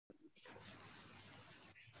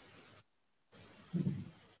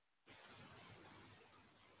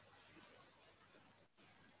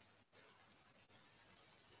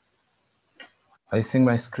Are you seeing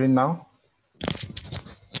my screen now?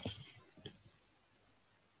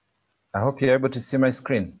 I hope you're able to see my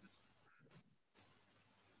screen.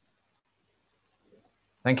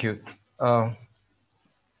 Thank you.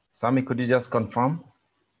 Sami, could you just confirm?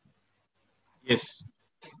 Yes.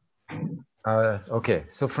 Okay,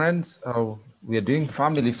 so friends, we are doing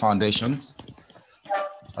family foundations.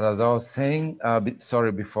 And as I was saying,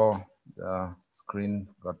 sorry, before the screen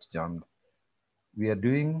got jammed, we are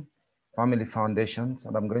doing family foundations,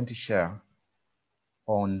 and I'm going to share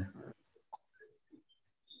on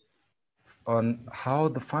how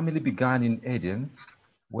the family began in Eden,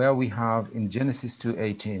 where we have in Genesis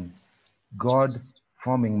 2:18, God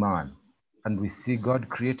forming man. And we see God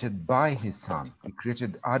created by his son. He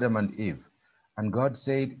created Adam and Eve. And God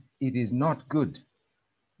said, it is not good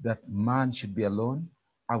that man should be alone.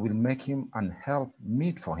 I will make him and help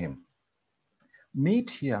meet for him. Meet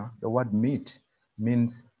here, the word meet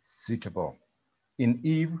means suitable. In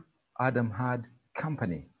Eve, Adam had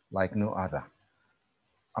company like no other.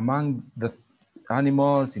 Among the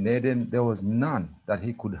animals in Eden, there was none that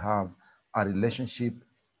he could have a relationship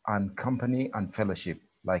and company and fellowship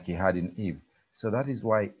like he had in Eve. So that is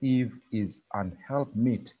why Eve is an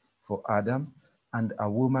helpmeet for Adam, and a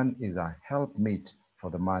woman is a helpmeet for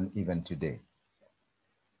the man even today.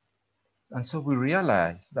 And so we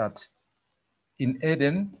realize that in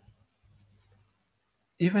Eden,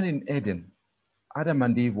 even in Eden, Adam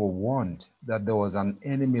and Eve were warned that there was an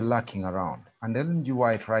enemy lurking around. And Ellen G.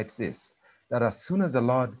 White writes this, that as soon as the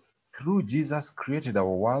Lord, through Jesus, created our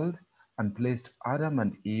world and placed Adam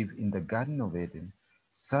and Eve in the Garden of Eden,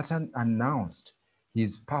 Satan announced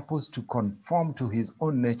his purpose to conform to his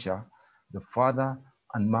own nature, the father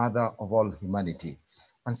and mother of all humanity.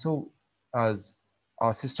 And so, as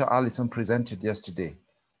our sister Alison presented yesterday,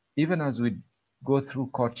 even as we go through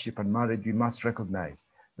courtship and marriage, we must recognize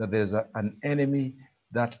that there's an enemy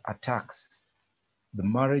that attacks the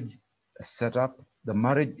marriage setup, the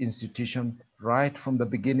marriage institution. Right from the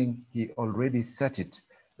beginning, he already set it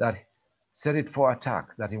for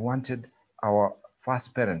attack, that he wanted our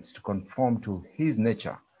first parents to conform to his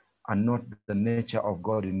nature and not the nature of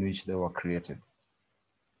God in which they were created.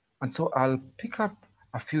 And so I'll pick up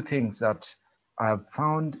a few things that I've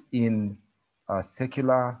found in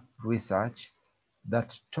secular research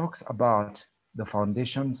that talks about the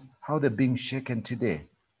foundations, how they're being shaken today.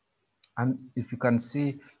 And if you can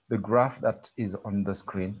see the graph that is on the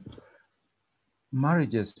screen,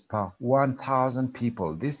 marriages per 1,000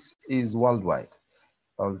 people, this is worldwide.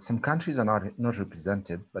 Some countries are not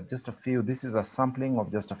represented, but just a few. This is a sampling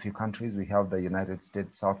of just a few countries. We have the United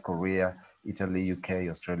States, South Korea, Italy, UK,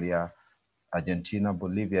 Australia, Argentina,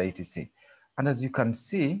 Bolivia, etc. And as you can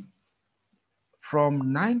see,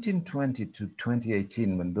 from 1920 to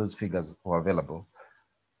 2018, when those figures were available,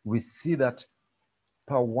 we see that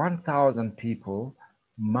per 1,000 people,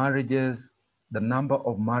 marriages, the number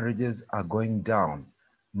of marriages are going down.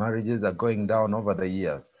 Marriages are going down over the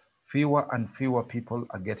years. Fewer and fewer people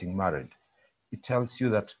are getting married. It tells you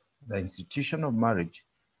that the institution of marriage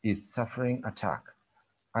is suffering attack.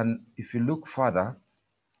 And if you look further,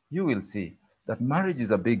 you will see that marriage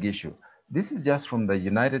is a big issue. This is just from the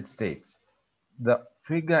United States. The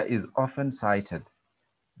figure is often cited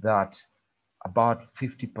that about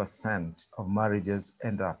 50% of marriages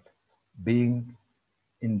end up being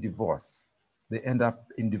in divorce. They end up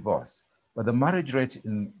in divorce. But the marriage rate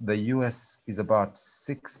in the US is about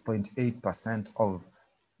 6.8% of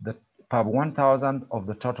the per 1,000 of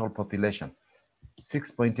the total population.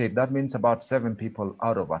 6.8, that means about 7 people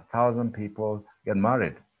out of 1,000 people get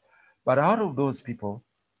married. But out of those people,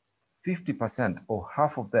 50% or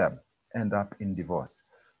half of them end up in divorce.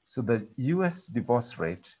 So the US divorce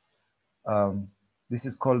rate, this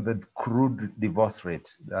is called the crude divorce rate.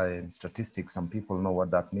 In statistics, some people know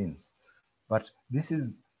what that means. But this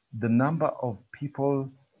is the number of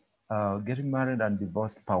people getting married and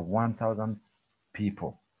divorced per 1,000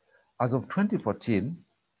 people. As of 2014,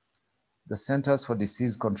 the Centers for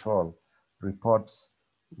Disease Control reports,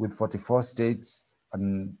 with 44 states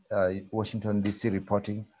and Washington, D.C.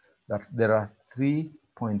 reporting, that there are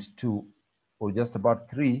 3.2 or just about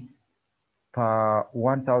 3 per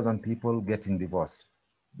 1,000 people getting divorced.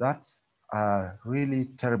 That's a really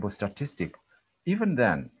terrible statistic. Even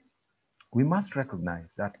then, we must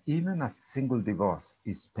recognize that even a single divorce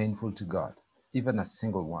is painful to God, even a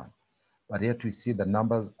single one. But yet we see the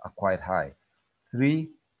numbers are quite high, 3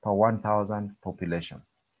 per 1,000 population.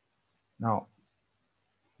 Now,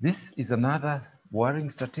 this is another worrying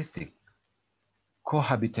statistic.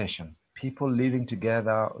 Cohabitation, people living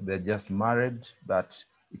together, they're just married, but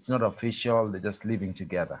it's not official, they're just living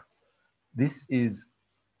together. This is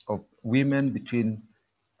of women between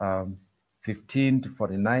 15 to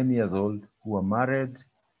 49 years old who are married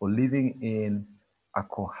or living in a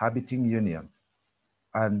cohabiting union.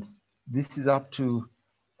 And this is up to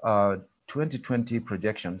 2020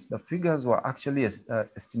 projections. The figures were actually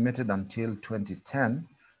estimated until 2010,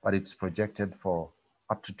 but it's projected for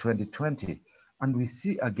up to 2020. And we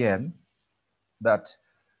see again that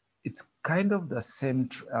it's kind of the same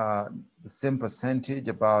percentage,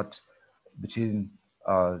 about between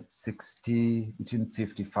 60, between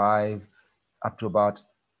 55, up to about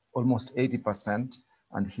almost 80%.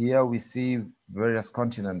 And here we see various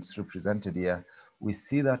continents represented here. We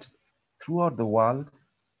see that throughout the world,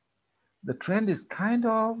 the trend is kind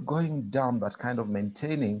of going down, but kind of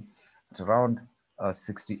maintaining at around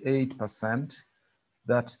 68%,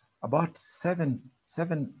 that about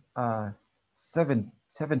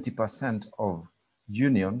 70% of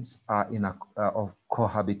unions are in of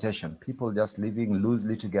cohabitation, people just living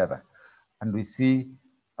loosely together. And we see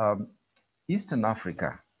Eastern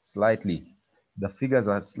Africa slightly, the figures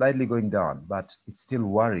are slightly going down, but it's still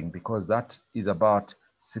worrying because that is about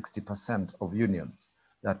 60% of unions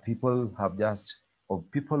that people have just, of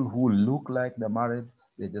people who look like they're married,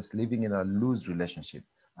 they're just living in a loose relationship.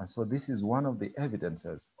 And so this is one of the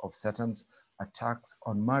evidences of Satan's attacks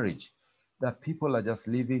on marriage, that people are just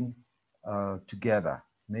living together,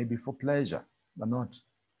 maybe for pleasure, but not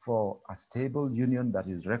for a stable union that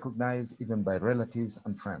is recognized even by relatives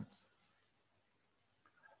and friends.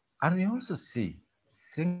 And we also see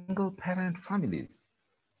single-parent families,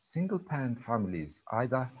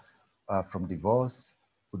 either from divorce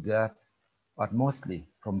or death, but mostly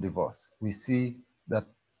from divorce. We see that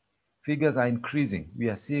figures are increasing. We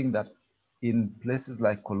are seeing that in places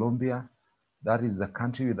like Colombia, that is the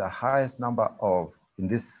country with the highest number of, in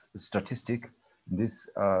this statistic, in this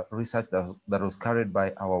research that was carried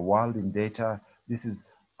by our World in Data. This is,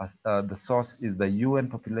 the source is the UN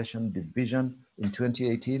Population Division in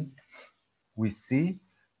 2018. We see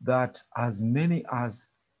that as many as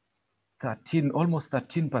almost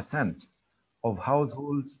 13% of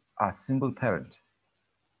households are single parent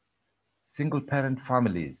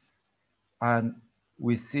families. And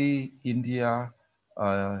we see India,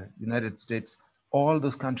 United States, all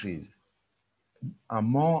those countries,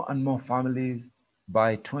 more and more families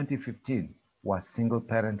by 2015 were single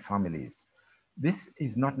parent families. This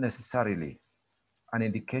is not necessarily an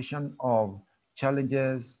indication of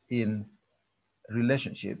challenges in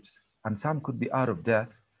relationships, and some could be out of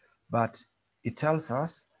death, but it tells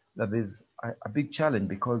us that there's a big challenge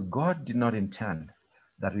because God did not intend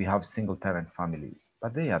that we have single parent families,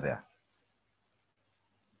 but they are there.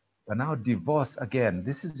 But now divorce, again,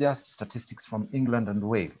 this is just statistics from England and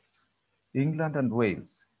Wales. England and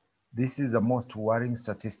Wales, this is the most worrying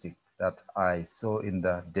statistic that I saw in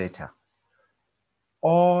the data.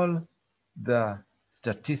 All the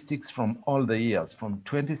statistics from all the years, from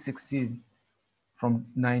 2016, from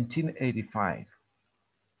 1985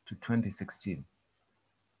 to 2016,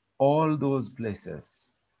 all those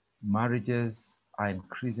places, marriages are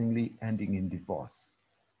increasingly ending in divorce.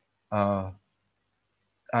 And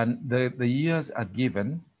the years are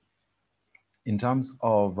given in terms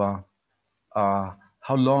of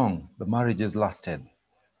how long the marriages lasted.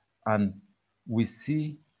 And we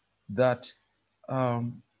see that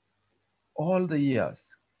all the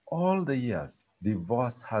years,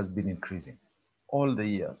 divorce has been increasing. All the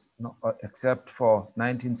years, except for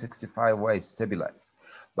 1965 where it stabilized.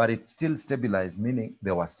 But it still stabilized, meaning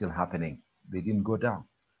they were still happening. They didn't go down.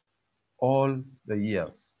 All the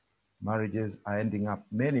years, marriages are ending up,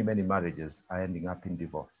 many marriages are ending up in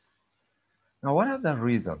divorce. Now, what are the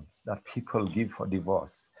reasons that people give for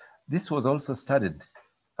divorce? This was also studied.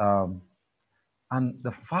 And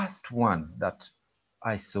the first one that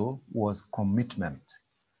I saw was commitment.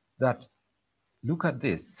 That, look at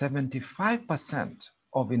this, 75%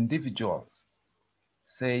 of individuals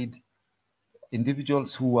said,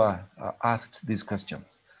 individuals who were asked these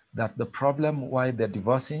questions, that the problem why they're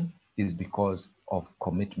divorcing is because of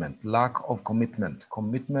commitment, lack of commitment.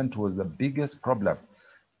 Commitment was the biggest problem,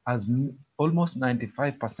 as almost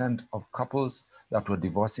 95% of couples that were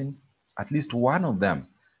divorcing, at least one of them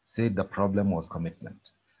said the problem was commitment.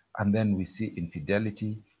 And then we see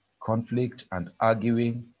infidelity, conflict and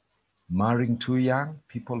arguing, marrying too young.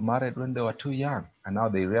 People married when they were too young, and now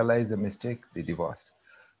they realize the mistake, they divorce.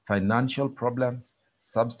 Financial problems,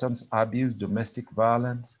 substance abuse, domestic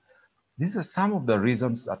violence. These are some of the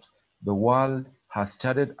reasons that the world has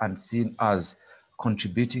studied and seen as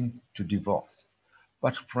contributing to divorce.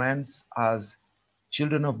 But friends, as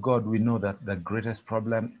children of God, we know that the greatest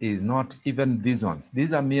problem is not even these ones.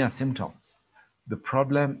 These are mere symptoms. The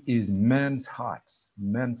problem is men's hearts,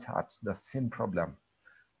 the sin problem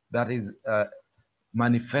that is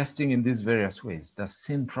manifesting in these various ways. The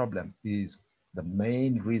sin problem is the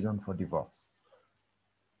main reason for divorce.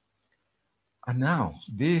 And now,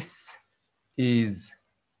 this is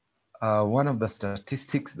one of the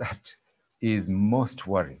statistics that is most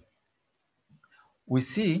worrying. We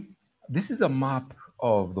see, this is a map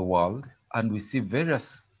of the world, and we see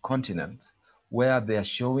various continents where they are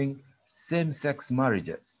showing same-sex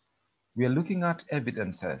marriages. We are looking at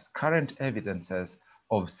evidences, current evidences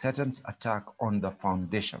of Satan's attack on the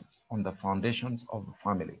foundations of the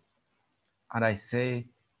family. And I say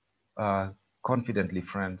confidently,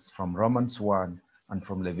 friends, from Romans 1 and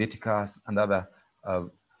from Leviticus and other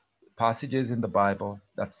passages in the Bible,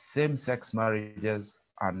 that same-sex marriages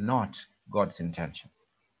are not God's intention.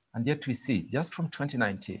 And yet we see, just from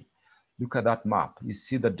 2019, look at that map. You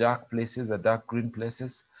see the dark places, the dark green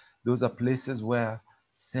places. Those are places where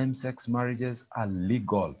same-sex marriages are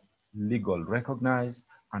legal, recognized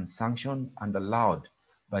and sanctioned and allowed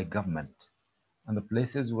by government. And the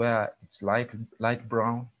places where it's light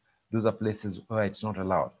brown, those are places where it's not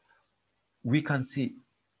allowed. We can see,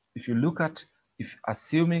 if you look at, if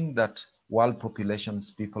assuming that world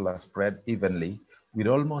populations, people are spread evenly, we'd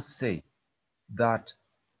almost say that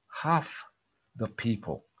half the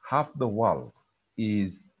people, half the world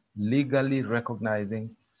is legally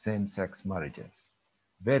recognizing same-sex marriages.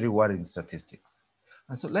 Very worrying statistics.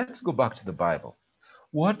 And so let's go back to the Bible.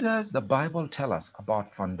 What does the Bible tell us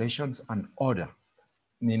about foundations and order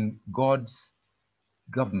in God's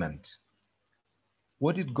government?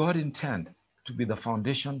 What did God intend to be the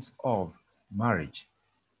foundations of marriage?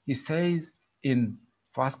 He says in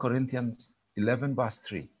 1 Corinthians 11 verse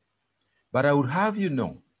 3, "But I would have you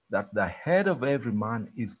know that the head of every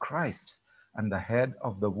man is Christ, and the head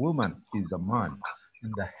of the woman is the man,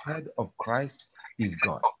 and the head of Christ is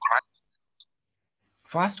God."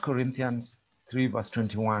 1 Corinthians 3 verse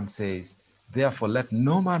 21 says, "Therefore let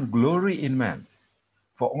no man glory in man,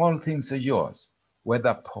 for all things are yours,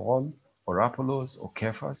 whether Paul or Apollos or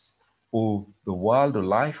Cephas, or the world or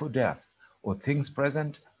life or death, or things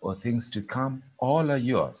present or things to come, all are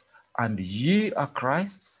yours. And ye are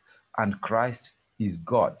Christ's, and Christ is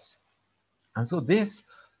God's." And so this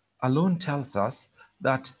alone tells us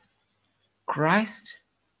that Christ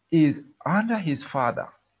is under his Father.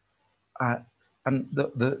 And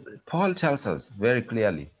Paul tells us very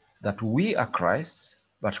clearly that we are Christ's,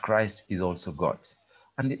 but Christ is also God's.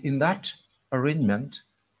 And in that arrangement,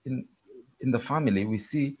 in the family, we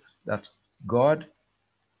see that God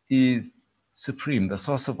is supreme, the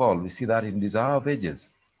source of all. We see that in Desire of Ages.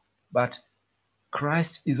 But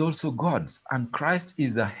Christ is also God's, and Christ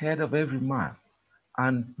is the head of every man.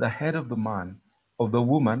 And the head of the man, of the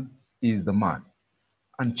woman, is the man.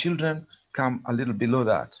 And children come a little below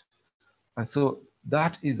that. And so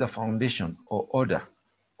that is the foundation or order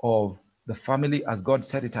of the family as God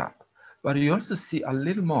set it up. But you also see a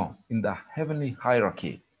little more in the heavenly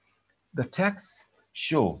hierarchy. The texts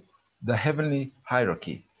show the heavenly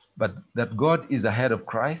hierarchy, but that God is the head of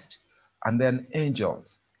Christ, and then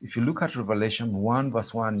angels. If you look at Revelation 1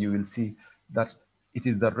 verse 1, you will see that it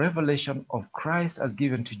is the revelation of Christ as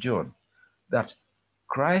given to John, that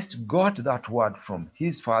Christ got that word from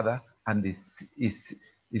his Father and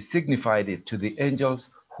he signified it to the angels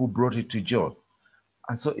who brought it to John.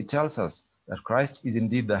 And so it tells us that Christ is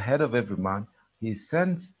indeed the head of every man. He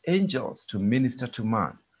sends angels to minister to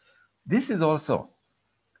man. This is also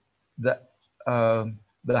the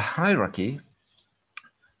hierarchy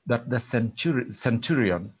that the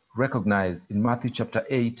centurion recognized in Matthew chapter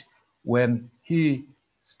 8 when he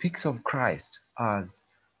speaks of Christ as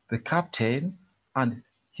the captain, and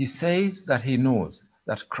he says that he knows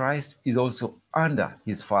that Christ is also under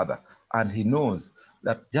his Father, and he knows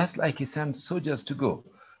that just like he sends soldiers to go,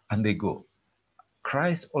 and they go,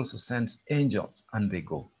 Christ also sends angels, and they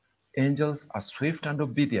go. Angels are swift and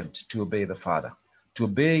obedient to obey the Father, to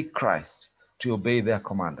obey Christ, to obey their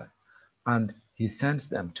commander. And he sends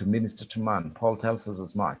them to minister to man. Paul tells us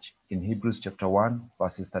as much in Hebrews chapter 1,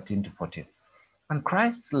 verses 13 to 14. And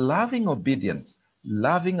Christ's loving obedience,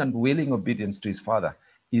 loving and willing obedience to his Father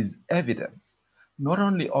is evidence not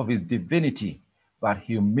only of his divinity, but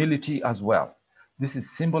humility as well. This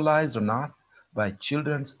is symbolized on earth by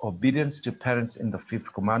children's obedience to parents in the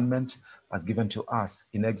fifth commandment as given to us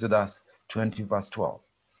in Exodus 20 verse 12.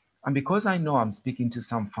 And because I know I'm speaking to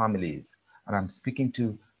some families, and I'm speaking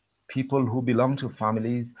to people who belong to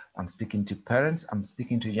families, I'm speaking to parents, I'm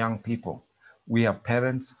speaking to young people. We have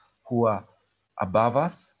parents who are above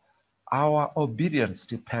us. Our obedience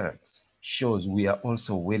to parents shows we are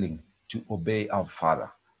also willing to obey our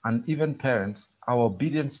Father. and even parents, our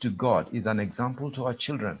obedience to God is an example to our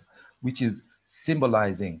children, which is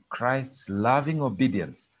symbolizing Christ's loving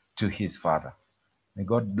obedience to his Father. May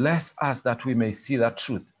God bless us that we may see that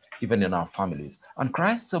truth even in our families. And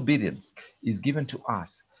Christ's obedience is given to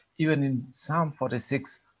us even in Psalm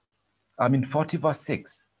 40 verse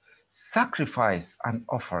 6. Sacrifice and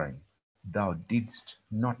offering thou didst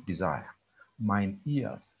not desire. Mine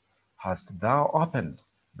ears hast thou opened,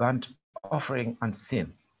 burnt offering and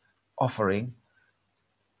sin offering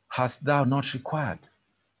hast thou not required.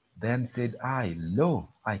 Then said I, Lo,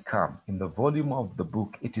 I come. In the volume of the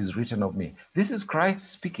book it is written of me. This is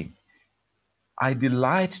Christ speaking. I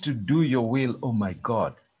delight to do your will, O my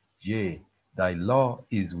God. Yea, thy law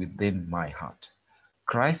is within my heart.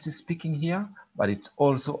 Christ is speaking here, but it's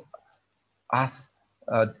also us.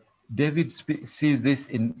 David sees this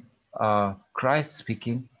in Christ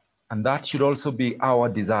speaking, and that should also be our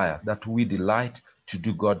desire, that we delight to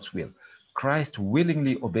do God's will. Christ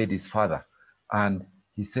willingly obeyed his Father, and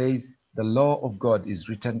he says, the law of God is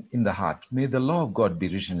written in the heart. May the law of God be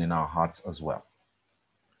written in our hearts as well.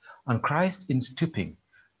 And Christ, in stooping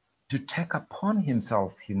to take upon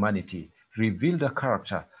himself humanity, revealed a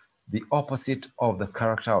character, the opposite of the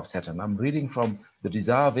character of Satan. I'm reading from The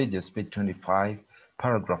Desire of Ages, page 25,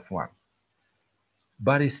 paragraph 1.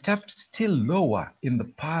 But he stepped still lower in the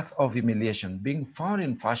path of humiliation. Being found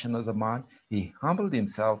in fashion as a man, he humbled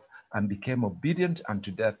himself and became obedient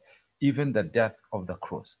unto death, even the death of the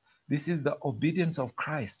cross. This is the obedience of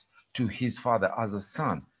Christ to his Father. As a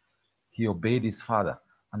son, he obeyed his Father.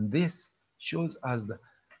 And this shows us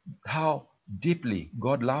how deeply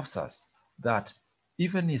God loves us, that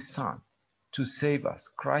even his Son, to save us,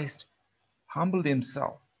 Christ humbled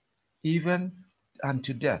himself even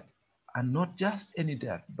unto death, and not just any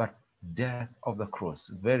death, but death of the cross,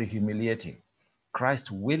 very humiliating. Christ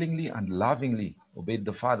willingly and lovingly obeyed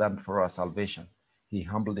the Father, and for our salvation, he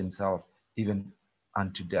humbled himself even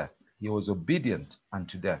unto death. He was obedient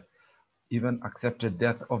unto death, even accepted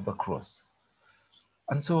death of the cross.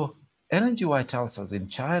 And so Ellen G. White tells us in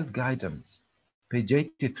Child Guidance, page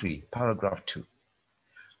 83, paragraph 2,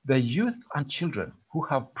 the youth and children who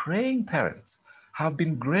have praying parents have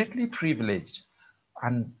been greatly privileged.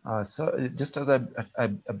 And so just as I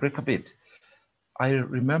break a bit, I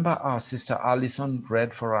remember our sister Alison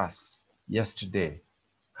read for us yesterday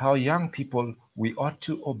how young people, we ought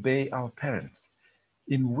to obey our parents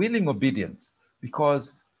in willing obedience,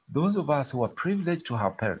 because those of us who are privileged to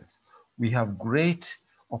have parents, we have great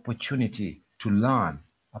opportunity to learn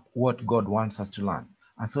what God wants us to learn.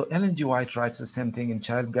 And so Ellen G. White writes the same thing in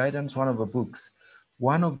Child Guidance, one of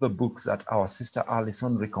the books that our sister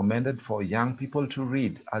Alison recommended for young people to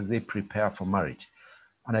read as they prepare for marriage.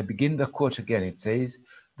 And I begin the quote again. It says,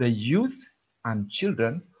 the youth and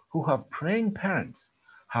children who have praying parents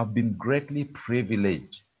have been greatly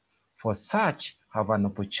privileged, for such have an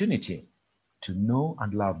opportunity to know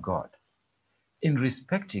and love God. In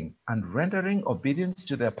respecting and rendering obedience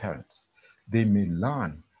to their parents, they may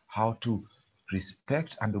learn how to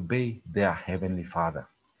respect and obey their Heavenly Father.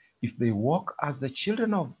 If they walk as the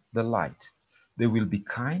children of the light, they will be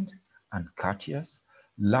kind and courteous,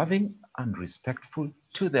 loving and respectful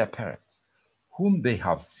to their parents, whom they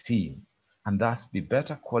have seen, and thus be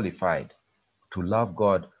better qualified to love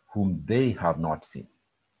God, whom they have not seen.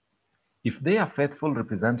 If they are faithful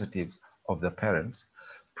representatives of the parents,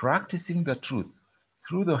 practicing the truth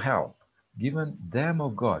through the help given them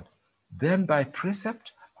of God, then by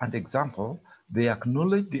precept and example, they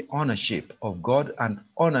acknowledge the ownership of God and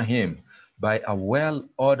honor him by a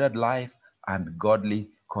well-ordered life and godly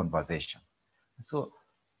conversation. So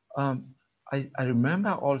I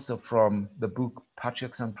remember also from the book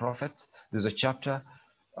Patriarchs and Prophets, there's a chapter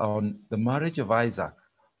on the marriage of Isaac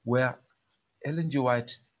where Ellen G.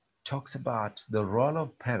 White talks about the role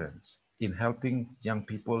of parents in helping young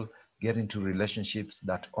people get into relationships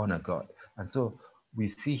that honor God. And so we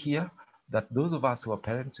see here that those of us who are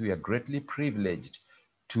parents, we are greatly privileged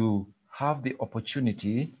to have the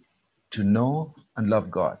opportunity to know and love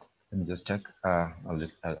God. Let me just take a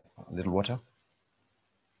little water.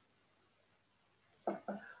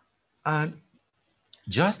 And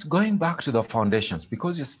just going back to the foundations,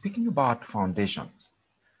 because you're speaking about foundations,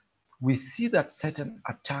 we see that Satan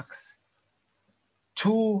attacks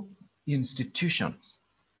two institutions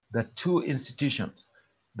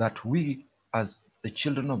that we as the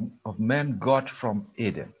children of men got from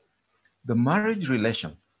Eden. The marriage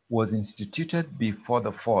relation was instituted before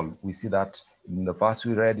the fall. We see that in the verse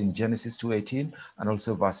we read in Genesis 2:18 and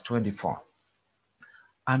also verse 24.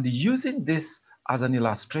 And using this as an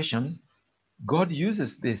illustration, God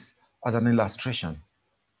uses this as an illustration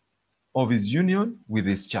of his union with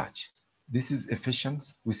his church. This is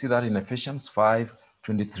Ephesians. We see that in Ephesians 5,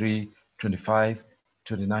 23, 25,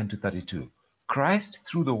 29 to 32. Christ,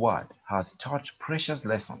 through the word, has taught precious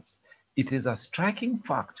lessons. It is a striking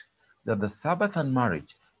fact that the Sabbath and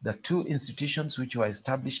marriage, the two institutions which were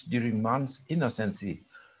established during man's innocency,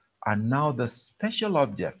 are now the special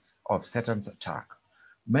objects of Satan's attack.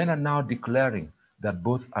 Men are now declaring that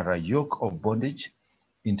both are a yoke of bondage,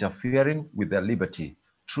 interfering with their liberty.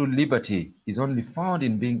 True liberty is only found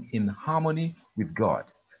in being in harmony with God.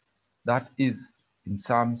 That is in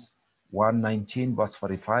Psalms 119, verse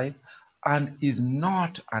 45, and is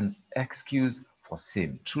not an excuse for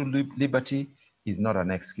sin. True liberty is not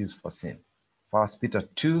an excuse for sin. 1 Peter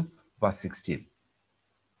 2, verse 16.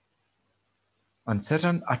 And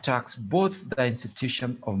Satan attacks both the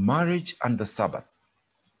institution of marriage and the Sabbath.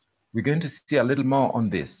 We're going to see a little more on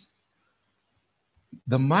this.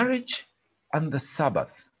 The marriage and the Sabbath.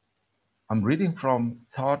 I'm reading from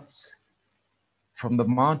Thoughts from the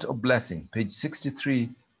Mount of Blessing, page 63,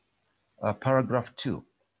 paragraph 2.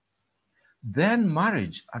 Then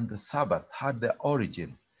marriage and the Sabbath had their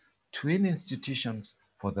origin, twin institutions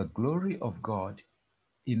for the glory of God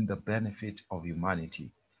in the benefit of humanity.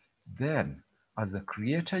 Then, as the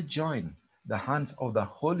Creator joined the hands of the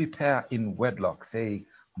holy pair in wedlock, saying,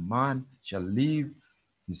 a man shall leave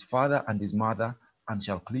his father and his mother, and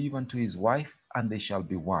shall cleave unto his wife, and they shall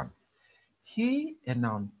be one. He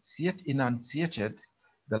enunciated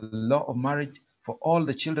the law of marriage for all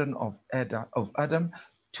the children of Adam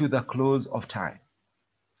to the close of time.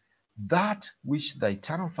 That which the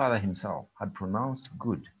eternal Father himself had pronounced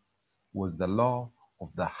good was the law of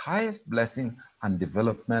the highest blessing and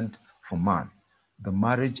development for man, the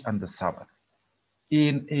marriage and the Sabbath.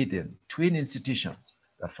 In Eden, twin institutions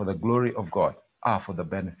that for the glory of God are for the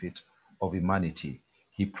benefit of humanity.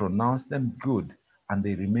 He pronounced them good, and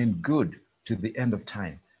they remain good to the end of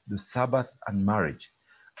time, the Sabbath and marriage.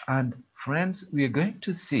 And friends, we are going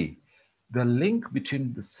to see the link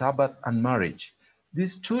between the Sabbath and marriage,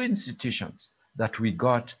 these two institutions that we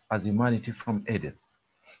got as humanity from Eden.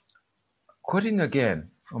 Quoting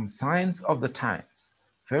again from Signs of the Times,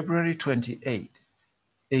 February 28,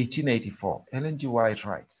 1884, Ellen G. White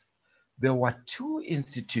writes, there were two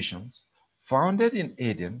institutions founded in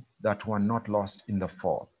Eden that were not lost in the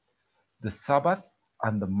fall, the Sabbath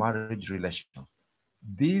and the marriage relation.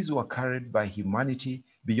 These were carried by humanity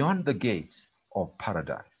beyond the gates of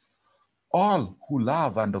paradise. All who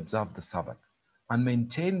love and observe the Sabbath and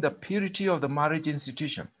maintain the purity of the marriage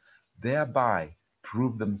institution thereby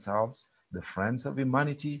prove themselves the friends of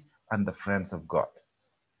humanity and the friends of God.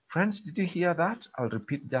 Friends, did you hear that? I'll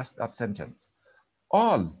repeat just that sentence.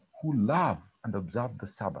 All who love and observe the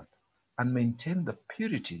Sabbath and maintain the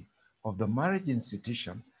purity of the marriage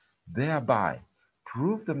institution thereby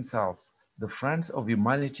prove themselves the friends of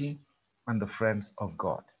humanity and the friends of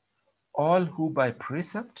God. All who by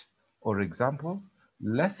precept or example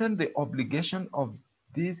lessen the obligation of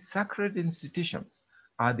these sacred institutions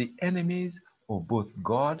are the enemies of both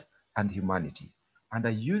God and humanity, and are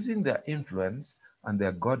using their influence and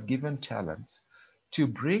their God-given talents to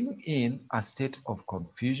bring in a state of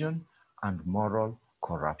confusion and moral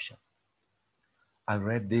corruption. I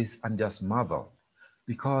read this and just marveled,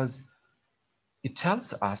 because it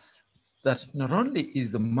tells us that not only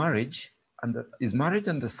is marriage and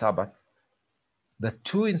the Sabbath the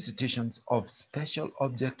two institutions of special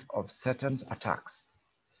object of Satan's attacks,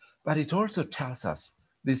 but it also tells us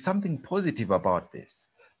there's something positive about this,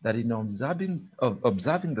 that in observing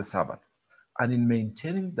the Sabbath and in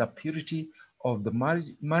maintaining the purity of the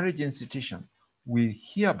marriage institution, we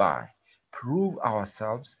hereby prove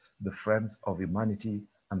ourselves the friends of humanity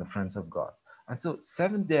and the friends of God. And so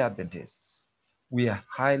Seventh-day Adventists, we are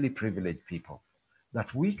highly privileged people,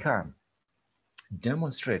 that we can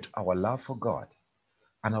demonstrate our love for God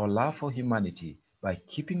and our love for humanity by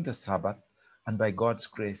keeping the Sabbath and by God's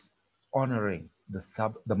grace honoring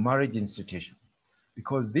the marriage institution.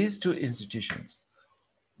 Because these two institutions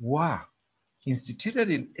were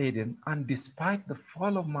instituted in Eden, and despite the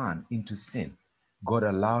fall of man into sin, God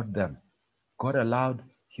allowed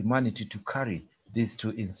humanity to carry these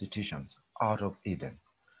two institutions out of Eden.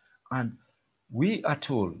 And we are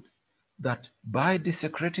told that by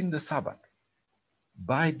desecrating the Sabbath,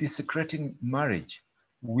 by desecrating marriage,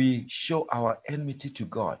 we show our enmity to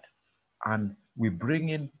God, and we bring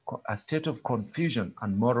in a state of confusion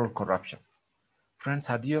and moral corruption. Friends,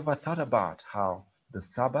 had you ever thought about how the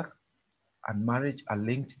Sabbath and marriage are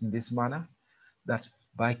linked in this manner? That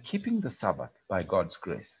by keeping the Sabbath by God's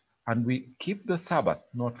grace, and we keep the Sabbath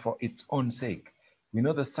not for its own sake. We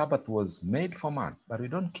know the Sabbath was made for man, but we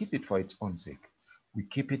don't keep it for its own sake. We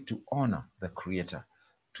keep it to honor the Creator,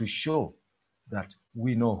 to show that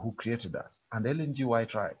we know who created us. And Ellen G.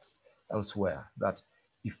 White writes elsewhere that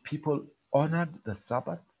if people honored the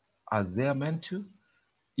Sabbath as they are meant to,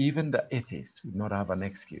 even the atheists would not have an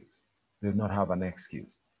excuse. They would not have an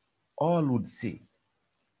excuse. All would see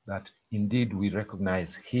that indeed we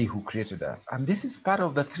recognize He who created us. And this is part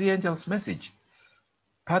of the three angels' message.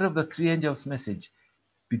 Part of the three angels' message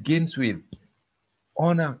begins with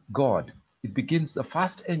honor God. It begins the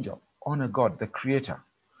first angel, honor God, the Creator.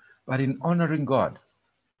 But in honoring God,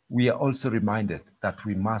 we are also reminded that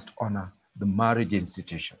we must honor the marriage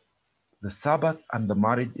institution. The Sabbath and the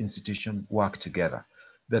marriage institution work together.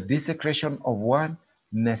 The desecration of one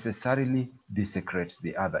necessarily desecrates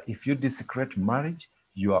the other. If you desecrate marriage,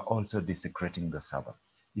 you are also desecrating the Sabbath.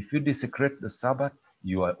 If you desecrate the Sabbath,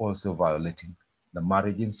 you are also violating the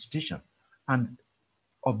marriage institution. And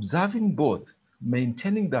observing both,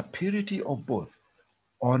 maintaining the purity of both,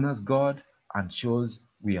 honors God and shows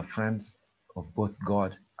we are friends of both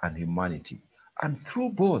God and humanity. And through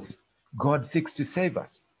both, God seeks to save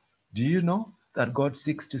us. Do you know that God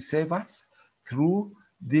seeks to save us through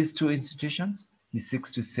these two institutions? He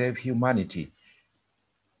seeks to save humanity.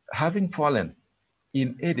 Having fallen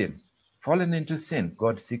in Eden, fallen into sin,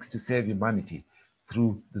 God seeks to save humanity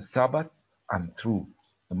through the Sabbath and through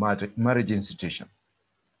the marriage institution.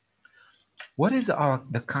 What is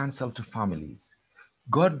the counsel to families?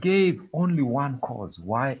 God gave only one cause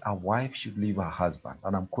why a wife should leave her husband.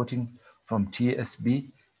 And I'm quoting from TSB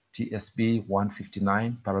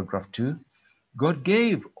 159, paragraph 2. God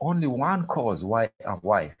gave only one cause why a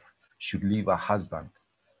wife should leave her husband,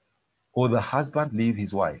 or the husband leave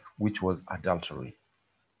his wife, which was adultery.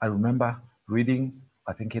 I remember reading,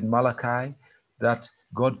 I think in Malachi, that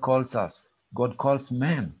God calls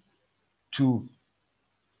men to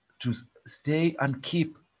to stay and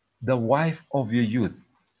keep the wife of your youth,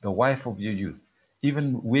 the wife of your youth.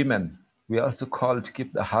 Even women, we are also called to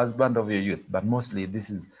keep the husband of your youth, but mostly this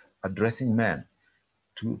is addressing men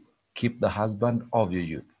to keep the husband of your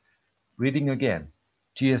youth. Reading again,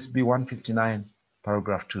 TSB 159,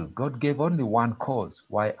 paragraph 2. God gave only one cause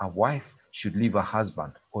why a wife should leave her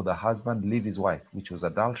husband, or the husband leave his wife, which was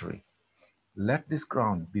adultery. Let this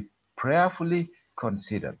ground be prayerfully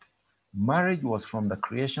considered. Marriage was from the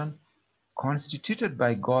creation constituted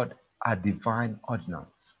by God a divine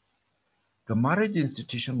ordinance. The marriage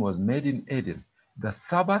institution was made in Eden. The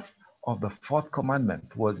Sabbath of the fourth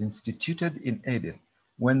commandment was instituted in Eden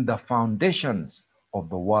when the foundations of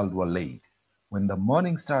the world were laid. When the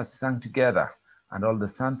morning stars sang together and all the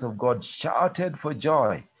sons of God shouted for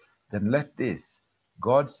joy, then let this,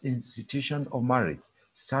 God's institution of marriage,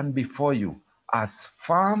 stand before you as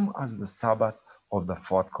firm as the Sabbath of the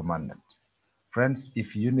fourth commandment. Friends,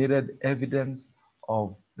 if you needed evidence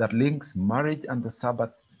of that links marriage and the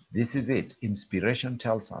Sabbath, this is it. Inspiration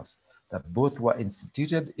tells us that both were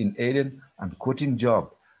instituted in Eden, and quoting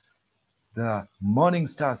Job, the morning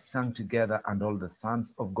stars sang together and all the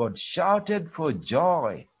sons of God shouted for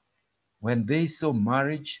joy when they saw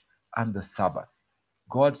marriage and the Sabbath,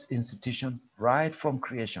 God's institution right from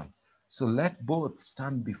creation. So let both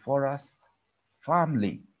stand before us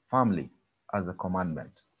firmly, as a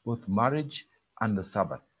commandment. Both marriage and the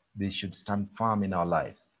Sabbath, they should stand firm in our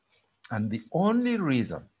lives. And the only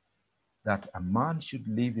reason that a man should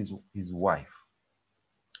leave his wife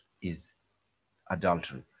is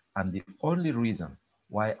adultery. And the only reason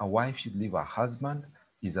why a wife should leave her husband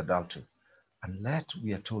is adultery. And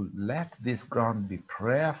we are told, let this ground be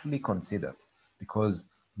prayerfully considered, because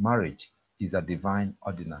marriage is a divine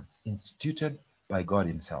ordinance instituted by God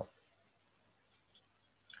Himself.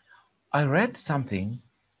 I read something,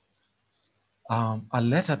 a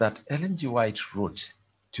letter that Ellen G. White wrote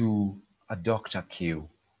to a Dr. Q,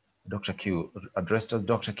 addressed as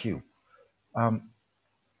Dr. Q.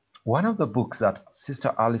 One of the books that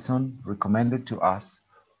Sister Allison recommended to us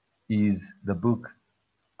is the book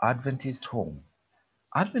Adventist Home.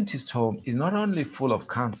 Adventist Home is not only full of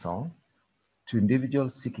counsel to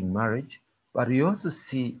individuals seeking marriage, but we also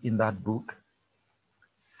see in that book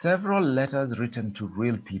several letters written to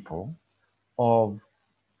real people of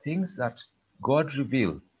things that God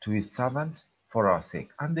revealed to His servant for our sake,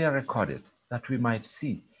 and they are recorded that we might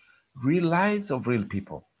see real lives of real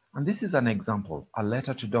people. And this is an example, a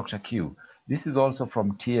letter to Dr. Q. This is also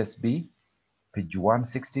from TSB, page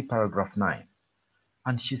 160, paragraph 9.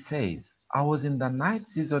 And she says, I was in the night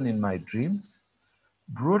season in my dreams,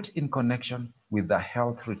 brought in connection with the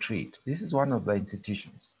health retreat. This is one of the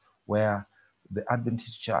institutions where the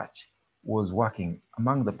Adventist Church was working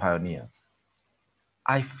among the pioneers.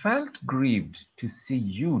 I felt grieved to see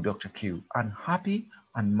you, Dr. Q, unhappy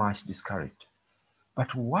and much discouraged.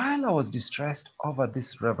 But while I was distressed over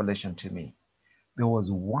this revelation to me, there was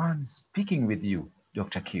one speaking with you,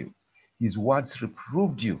 Dr. Q. His words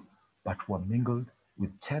reproved you, but were mingled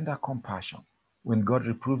with tender compassion. When God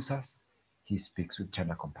reproves us, he speaks with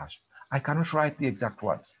tender compassion. I cannot write the exact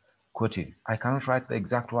words, quoting, I cannot write the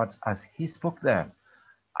exact words as he spoke them.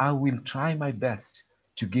 I will try my best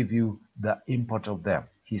to give you the import of them.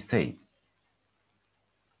 He said,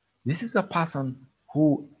 this is a person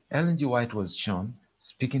who Ellen G. White was shown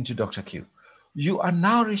speaking to Dr. Q. You are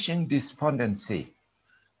now reaching despondency,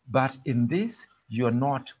 but in this you are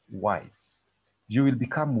not wise. You will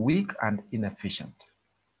become weak and inefficient.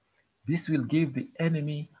 This will give the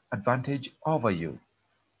enemy advantage over you.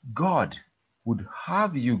 God would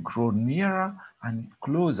have you grow nearer and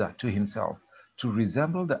closer to himself to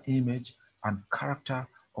resemble the image and character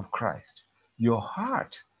of Christ. Your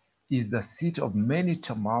heart is the seat of many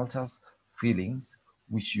tumultuous feelings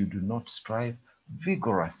which you do not strive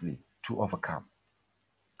vigorously to overcome.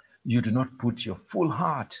 You do not put your full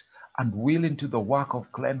heart and will into the work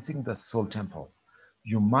of cleansing the soul temple.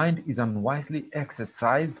 Your mind is unwisely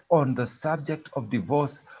exercised on the subject of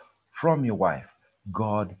divorce from your wife.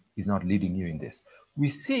 God is not leading you in this. We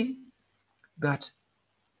see that,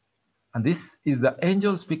 and this is the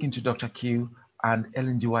angel speaking to Dr. Q, and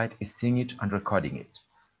Ellen G. White is seeing it and recording it.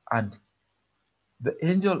 And the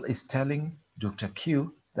angel is telling Dr.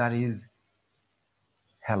 Q that is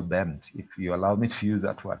hell-bent, if you allow me to use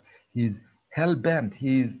that word. He's hell-bent.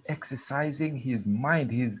 He is exercising his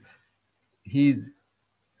mind. He's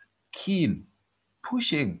keen,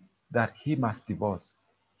 pushing that he must divorce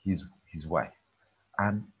his wife.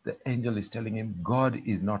 And the angel is telling him, God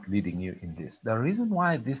is not leading you in this. The reason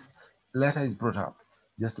why this letter is brought up,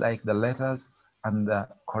 just like the letters and the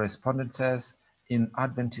correspondences in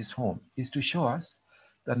Adventist home, is to show us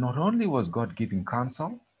that not only was God giving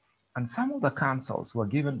counsel, and some of the counsels were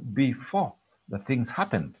given before the things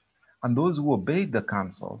happened. And those who obeyed the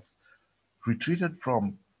counsels retreated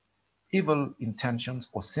from evil intentions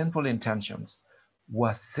or sinful intentions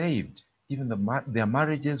were saved. Even their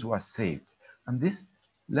marriages were saved. And this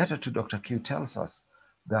letter to Dr. Q tells us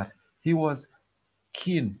that he was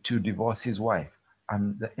keen to divorce his wife.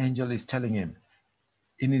 And the angel is telling him,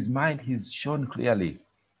 in his mind, he's shown clearly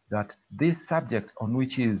that this subject on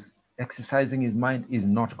which he is exercising his mind is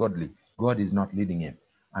not godly. God is not leading him.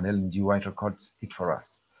 And Ellen G. White records it for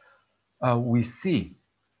us. We see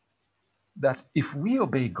that if we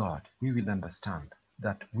obey God, we will understand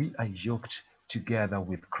that we are yoked together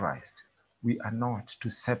with Christ. We are not to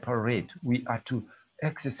separate. We are to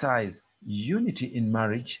exercise unity in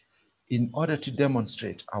marriage in order to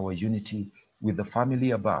demonstrate our unity with the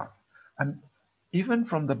family above. And even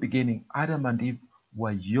from the beginning, Adam and Eve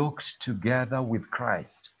were yoked together with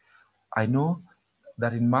Christ. I know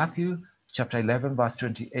that in Matthew chapter 11, verse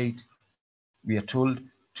 28, we are told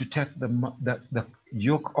to take the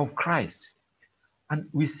yoke of Christ. And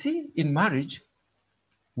we see in marriage,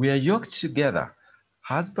 we are yoked together.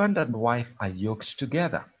 Husband and wife are yoked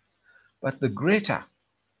together. But the greater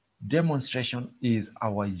demonstration is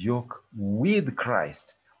our yoke with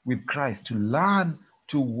Christ, to learn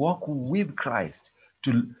to walk with Christ,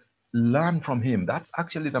 to learn from him. That's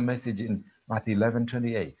actually the message in Matthew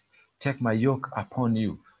 11:28. Take my yoke upon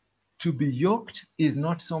you. To be yoked is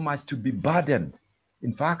not so much to be burdened.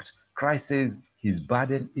 In fact, Christ says his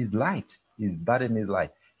burden is light. His burden is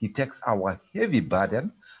light. He takes our heavy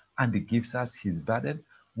burden and he gives us his burden,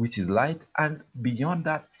 which is light. And beyond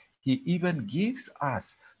that, he even gives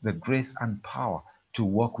us the grace and power to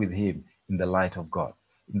walk with him in the light of God,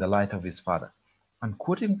 in the light of his Father. And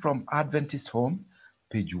quoting from Adventist Home,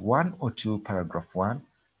 page 102, paragraph 1,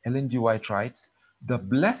 Ellen G. White writes, the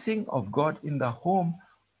blessing of God in the home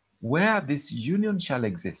where this union shall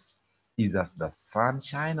exist is as the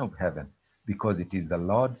sunshine of heaven, because it is the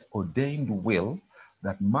Lord's ordained will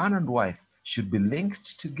that man and wife should be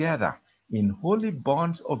linked together in holy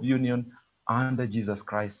bonds of union under Jesus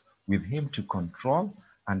Christ, with him to control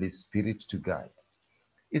and his spirit to guide.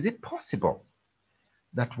 Is it possible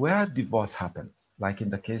that where divorce happens, like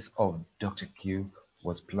in the case of Dr. Q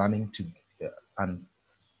was planning to and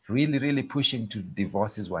really pushing to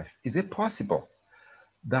divorce his wife, is it possible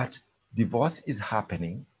that divorce is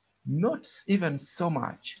happening not even so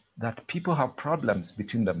much that people have problems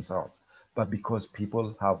between themselves, but because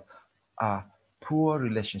people have a poor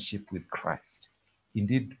relationship with Christ?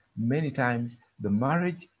 Indeed, many times the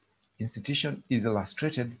marriage institution is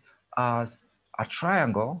illustrated as a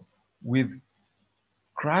triangle with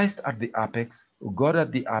Christ at the apex, God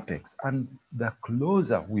at the apex. And the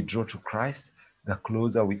closer we draw to Christ, the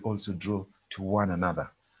closer we also draw to one another.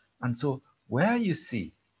 And so where you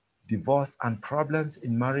see divorce and problems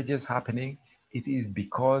in marriages happening, it is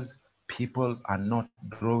because people are not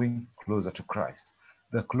drawing closer to Christ.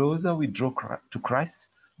 The closer we draw to Christ,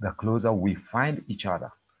 the closer we find each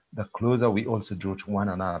other, the closer we also draw to one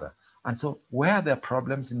another. And so, where there are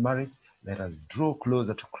problems in marriage, let us draw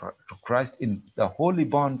closer to Christ in the holy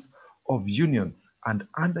bonds of union and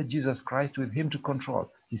under Jesus Christ with Him to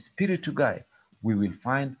control, His Spirit to guide. We will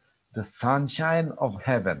find the sunshine of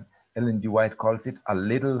heaven. Ellen G. White calls it a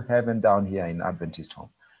little heaven down here in Adventist home.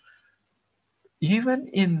 Even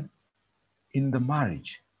in the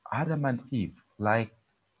marriage, Adam and Eve, like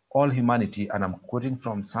all humanity, and I'm quoting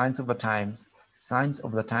from Signs of the Times,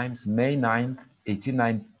 May 9th,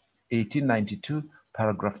 1892,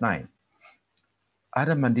 paragraph 9.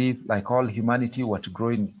 Adam and Eve, like all humanity, were to grow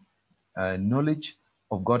in knowledge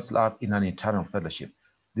of God's love in an eternal fellowship.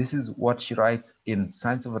 This is what she writes in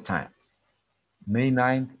Signs of the Times, May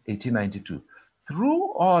 9th, 1892.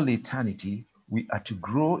 Through all eternity, we are to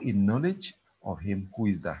grow in knowledge of Him who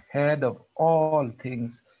is the head of all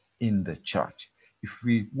things in the church. If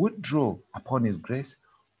we would draw upon His grace,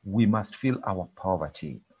 we must feel our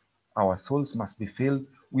poverty. Our souls must be filled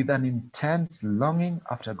with an intense longing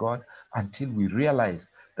after God until we realize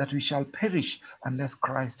that we shall perish unless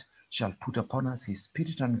Christ shall put upon us His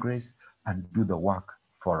Spirit and grace and do the work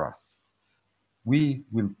for us. We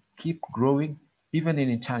will keep growing even in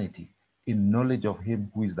eternity in knowledge of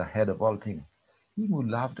Him who is the head of all things. He who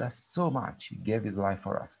loved us so much, He gave His life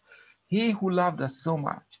for us. He who loved us so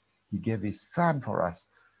much, He gave His Son for us.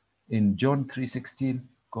 In John 3:16,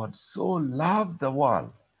 God so loved the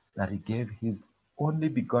world that He gave His only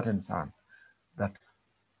begotten Son, that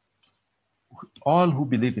all who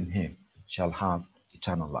believe in Him shall have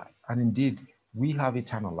eternal life. And indeed, we have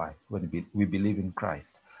eternal life when we believe in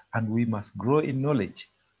Christ. And we must grow in knowledge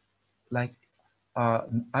like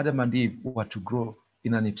Adam and Eve were to grow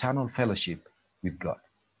in an eternal fellowship with God.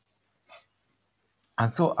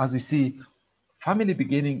 And so as we see, family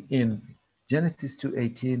beginning in Genesis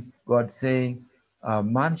 2:18, God saying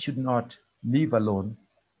man should not live alone,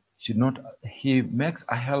 he makes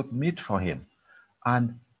a help meet for him.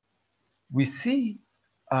 And we see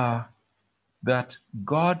that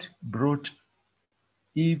God brought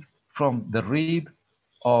Eve from the rib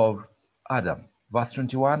of Adam. Verse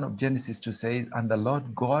 21 of Genesis 2 says, and the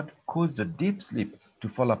Lord God caused a deep sleep to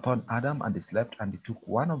fall upon Adam, and he slept, and he took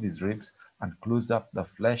one of his ribs and closed up the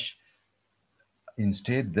flesh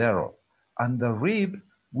instead thereof. And the rib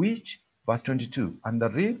which, verse 22, and the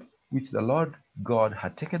rib which the Lord God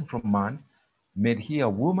had taken from man, made he a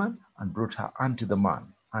woman and brought her unto the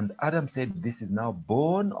man. And Adam said, this is now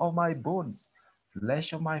bone of my bones,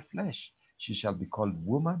 flesh of my flesh. She shall be called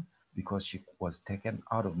woman, because she was taken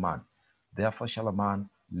out of man. Therefore shall a man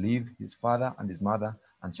leave his father and his mother,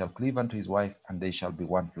 and shall cleave unto his wife, and they shall be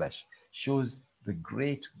one flesh. Shows the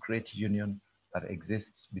great, great union that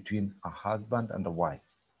exists between a husband and a wife.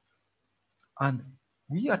 And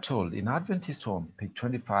we are told in Adventist Home, page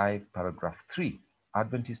 25, paragraph 3,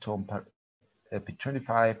 Adventist Home, page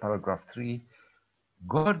 25, paragraph 3,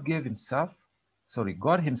 God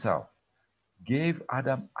Himself gave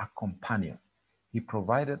Adam a companion. He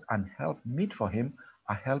provided and helped meet for him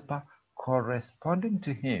a helper corresponding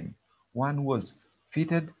to him, one who was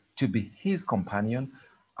fitted to be his companion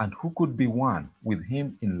and who could be one with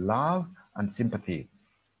him in love and sympathy.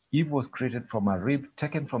 Eve was created from a rib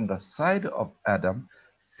taken from the side of Adam,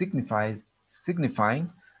 signifying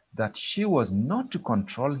that she was not to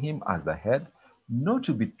control him as the head, nor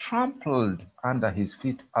to be trampled under his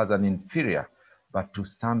feet as an inferior, but to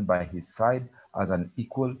stand by his side as an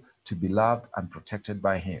equal, to be loved and protected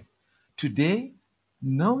by him. Today,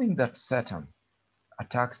 knowing that Satan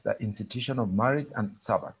attacks the institution of marriage and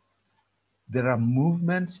Sabbath, there are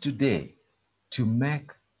movements today to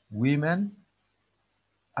make women,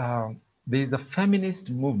 there is a feminist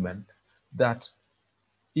movement that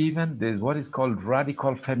even there's what is called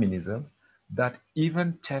radical feminism that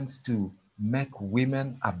even tends to make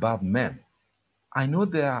women above men. I know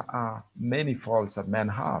there are many faults that men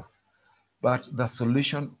have, but the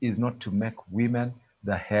solution is not to make women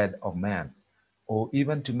the head of men, or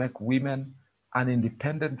even to make women an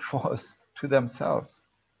independent force to themselves.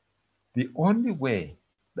 The only way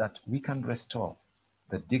that we can restore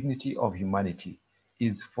the dignity of humanity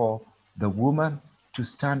is for the woman to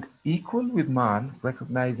stand equal with man,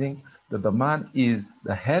 recognizing that the man is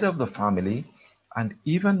the head of the family, and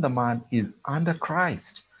even the man is under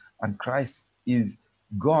Christ, and Christ is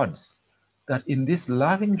God's. That in this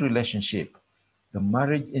loving relationship, the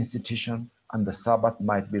marriage institution and the Sabbath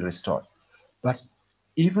might be restored. But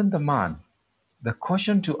even the man, the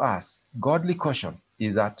caution to us, godly caution,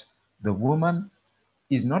 is that the woman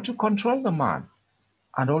is not to control the man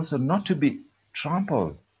and also not to be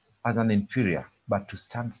trampled as an inferior, but to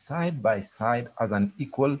stand side by side as an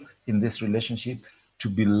equal in this relationship, to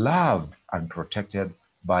be loved and protected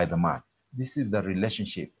by the man. This is the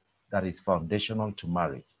relationship that is foundational to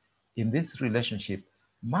marriage. In this relationship,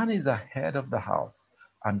 man is the head of the house,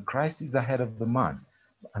 and Christ is the head of the man,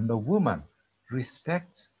 and the woman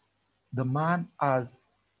respects the man as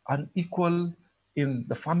an equal in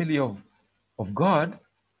the family of God,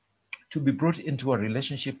 to be brought into a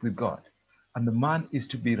relationship with God. And the man is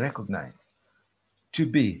to be recognized to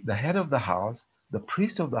be the head of the house, the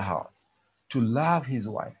priest of the house, to love his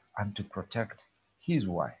wife and to protect his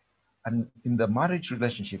wife. And in the marriage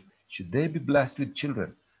relationship, should they be blessed with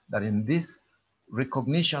children, that in this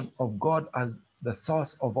recognition of God as the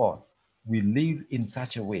source of all, we live in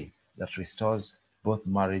such a way that restores both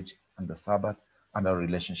marriage and the Sabbath and our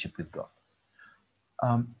relationship with God.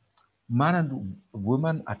 Man and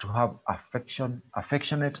woman are to have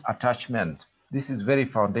affectionate attachment. This is very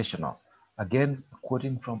foundational. Again,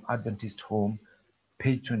 quoting from Adventist Home,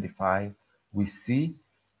 page 25, we see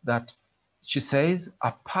that she says,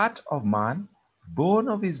 a part of man, bone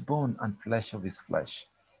of his bone and flesh of his flesh.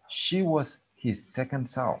 She was his second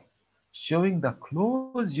self, showing the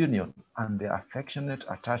close union and the affectionate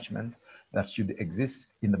attachment that should exist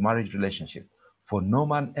in the marriage relationship. For no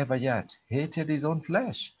man ever yet hated his own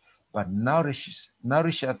flesh, but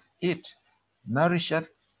nourisheth it, nourisheth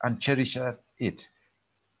and cherisheth it.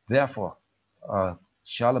 Therefore,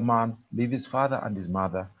 shall a man leave his father and his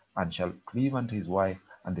mother, and shall cleave unto his wife,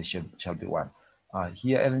 and they shall be one.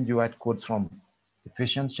 Here, Ellen G. White quotes from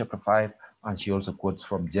Ephesians chapter 5, and she also quotes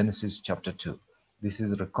from Genesis chapter 2. This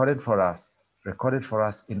is recorded for us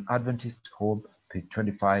in Adventist Home, page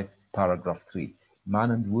 25, paragraph 3.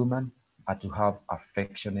 Man and woman are to have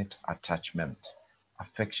affectionate attachment.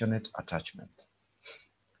 Affectionate attachment.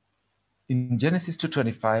 In Genesis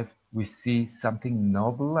 2:25, we see something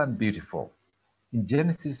noble and beautiful. In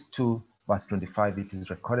Genesis 2, verse 25, it is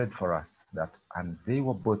recorded for us that, and they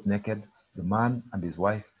were both naked, the man and his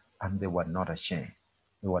wife, and they were not ashamed.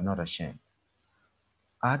 They were not ashamed.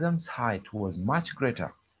 Adam's height was much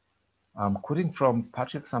greater. I'm quoting from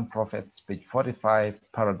Patriarchs and Prophets, page 45,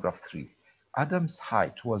 paragraph 3. Adam's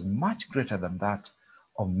height was much greater than that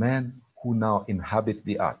of men who now inhabit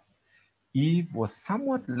the earth. Eve was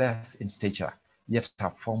somewhat less in stature, yet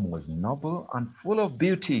her form was noble and full of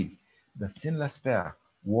beauty. The sinless pair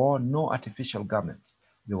wore no artificial garments.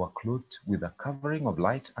 They were clothed with a covering of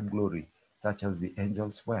light and glory, such as the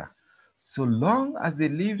angels wear. So long as they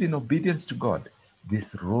lived in obedience to God,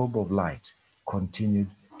 this robe of light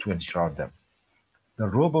continued to enshroud them. The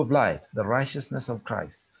robe of light, the righteousness of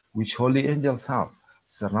Christ, which holy angels have,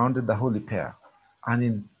 surrounded the holy pair. And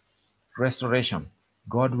in restoration,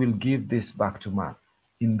 God will give this back to man.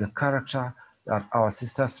 In the character that our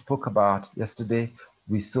sister spoke about yesterday,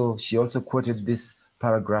 we saw, she also quoted this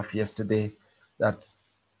paragraph yesterday, that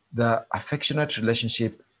the affectionate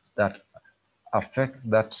relationship that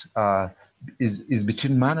is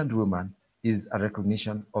between man and woman is a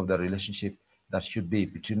recognition of the relationship that should be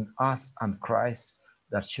between us and Christ,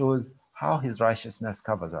 that shows how his righteousness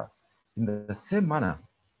covers us. In the same manner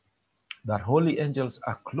that holy angels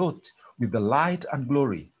are clothed with the light and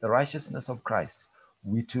glory, the righteousness of Christ,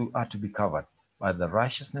 we too are to be covered by the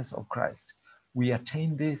righteousness of Christ. We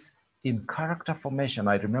attain this in character formation.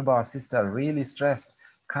 I remember our sister really stressed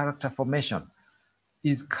character formation.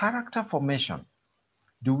 Is character formation,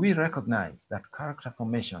 do we recognize that character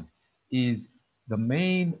formation is the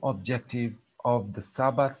main objective of the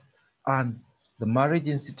Sabbath and the marriage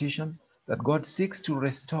institution, that God seeks to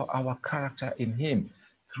restore our character in him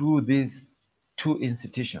through these two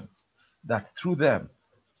institutions, that through them,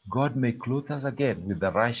 God may clothe us again with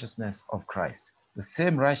the righteousness of Christ, the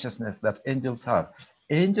same righteousness that angels have.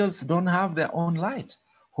 Angels don't have their own light.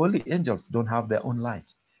 Holy angels don't have their own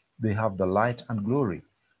light. They have the light and glory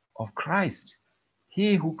of Christ.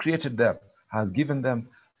 He who created them has given them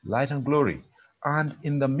light and glory. And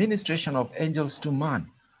in the ministration of angels to man,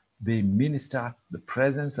 they minister the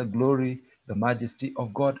presence, the glory, the majesty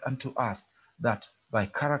of God unto us, that by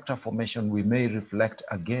character formation we may reflect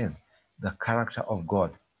again the character of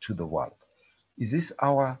God to the world. Is this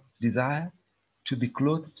our desire, to be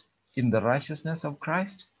clothed in the righteousness of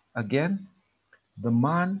Christ? Again, the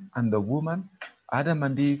man and the woman, Adam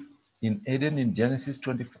and Eve in Eden, in Genesis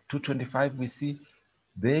 2:25, we see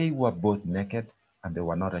they were both naked and they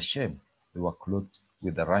were not ashamed. They were clothed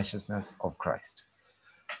with the righteousness of Christ.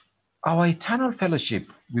 Our eternal fellowship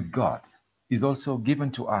with God is also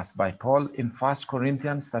given to us by Paul in 1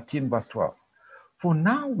 Corinthians 13, verse 12. For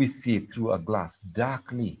now we see through a glass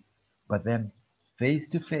darkly, but then face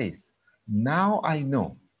to face. Now I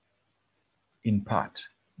know in part,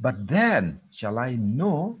 but then shall I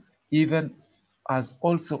know, even as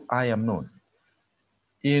also I am known.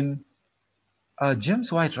 In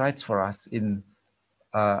James White writes for us in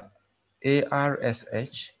uh,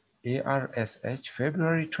 ARSH,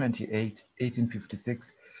 February 28,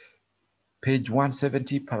 1856, page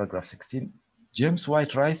 170, paragraph 16. James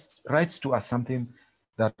White writes to us something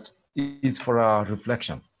that is for our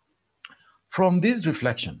reflection. From these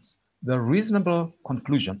reflections, the reasonable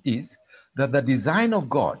conclusion is that the design of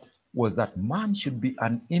God was that man should be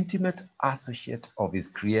an intimate associate of his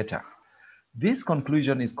Creator. This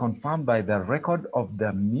conclusion is confirmed by the record of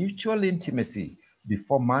the mutual intimacy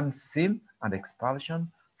before man's sin and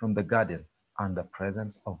expulsion from the garden and the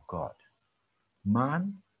presence of God.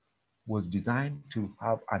 Man was designed to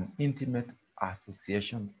have an intimate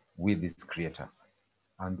association with his Creator.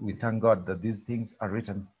 And we thank God that these things are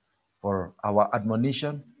written for our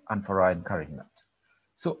admonition and for our encouragement.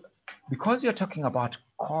 So, because you're talking about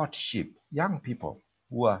courtship, young people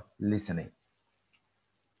who are listening,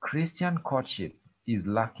 Christian courtship is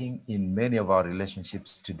lacking in many of our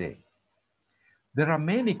relationships today. There are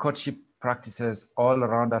many courtship practices all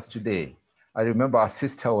around us today. I remember our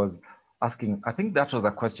sister was asking, I think that was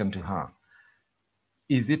a question to her.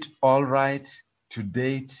 Is it all right to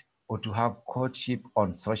date or to have courtship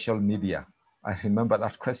on social media? I remember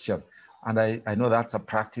that question. And I know that's a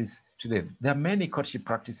practice today. There are many courtship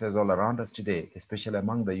practices all around us today, especially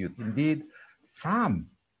among the youth. Indeed, some,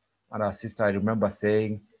 and our sister, I remember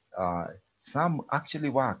saying, some actually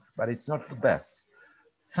work, but it's not the best.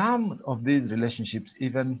 Some of these relationships,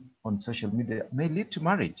 even on social media, may lead to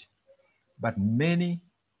marriage, but many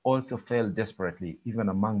also fail desperately, even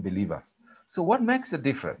among believers. So what makes the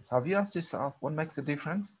difference? Have you asked yourself what makes the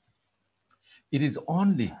difference? It is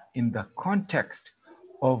only in the context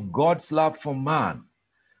of God's love for man,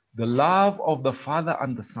 the love of the Father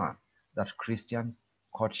and the Son, that Christian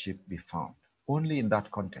courtship be found. Only in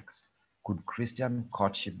that context could Christian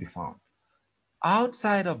courtship be found.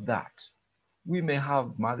 Outside of that, we may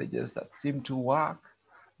have marriages that seem to work,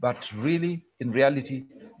 but really, in reality,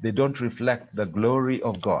 they don't reflect the glory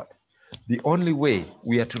of God. The only way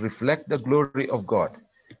we are to reflect the glory of God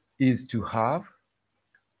is to have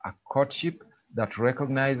a courtship that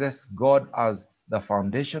recognizes God as the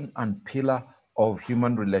foundation and pillar of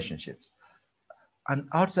human relationships. And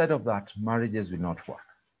outside of that, marriages will not work.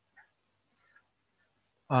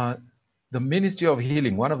 The Ministry of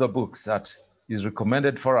Healing, one of the books that is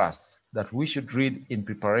recommended for us that we should read in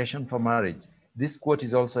preparation for marriage. This quote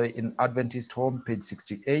is also in Adventist Home, page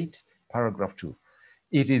 68, paragraph 2.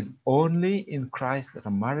 It is only in Christ that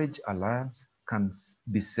a marriage alliance can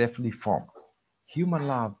be safely formed. Human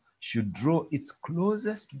love should draw its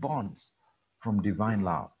closest bonds from divine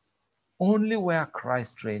love. Only where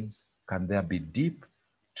Christ reigns can there be deep,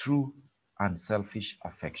 true, and selfish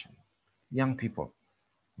affection. Young people,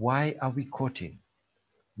 why are we courting?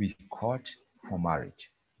 We court for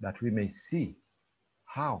marriage, that we may see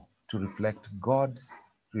how to reflect God's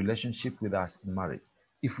relationship with us in marriage.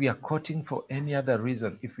 If we are courting for any other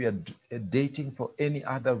reason, if we are dating for any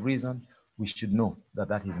other reason, we should know that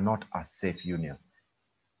that is not a safe union.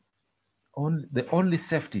 The only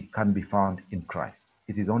safety can be found in Christ.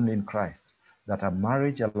 It is only in Christ that a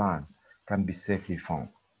marriage alliance can be safely formed.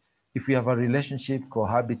 If we have a relationship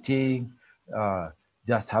cohabiting,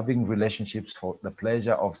 just having relationships for the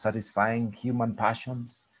pleasure of satisfying human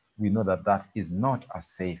passions, we know that that is not a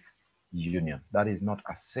safe union. That is not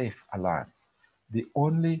a safe alliance. The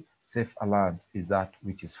only safe alliance is that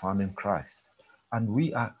which is found in Christ. And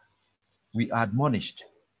we are admonished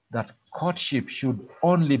that courtship should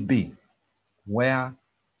only be where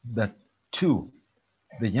the two,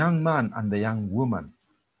 the young man and the young woman,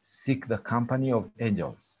 seek the company of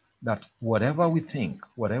angels, that whatever we think,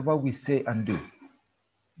 whatever we say and do,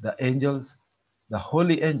 the angels, the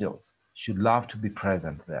holy angels, should love to be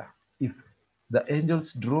present there. If the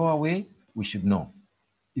angels draw away, we should know.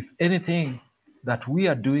 If anything that we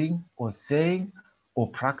are doing or saying or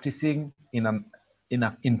practicing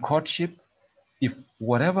in courtship, if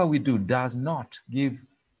whatever we do does not give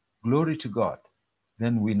glory to God,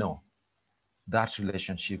 then we know that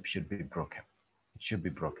relationship should be broken. It should be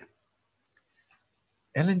broken.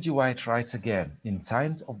 Ellen G. White writes again in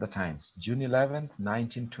Signs of the Times, June 11th,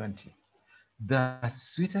 1920. The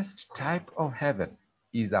sweetest type of heaven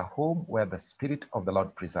is a home where the Spirit of the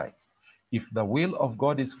Lord presides. If the will of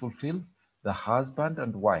God is fulfilled, the husband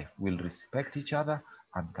and wife will respect each other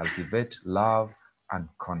and cultivate love and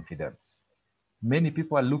confidence. Many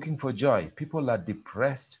people are looking for joy. People are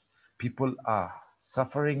depressed. People are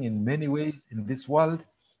suffering in many ways in this world.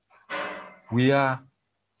 We are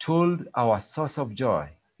told our source of joy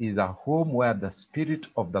is a home where the Spirit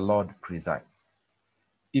of the Lord presides.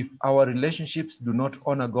 If our relationships do not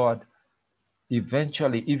honor God,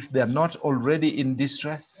 eventually, if they're not already in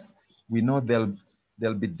distress, we know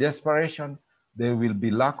there'll be desperation, there will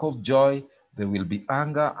be lack of joy, there will be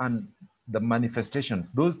anger, and the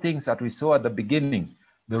manifestations, those things that we saw at the beginning,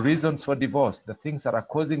 the reasons for divorce, the things that are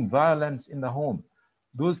causing violence in the home,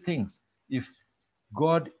 those things, if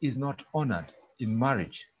God is not honored in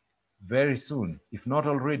marriage, very soon, if not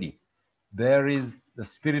already, there is the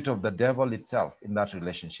spirit of the devil itself in that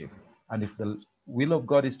relationship. And if the will of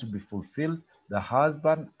God is to be fulfilled, the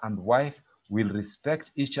husband and wife will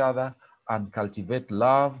respect each other and cultivate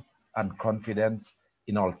love and confidence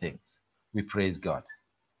in all things. We praise God.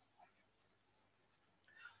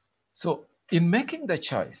 So in making the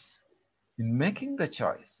choice,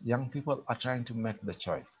 young people are trying to make the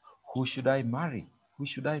choice. Who should I marry? Who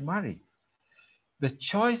should I marry? The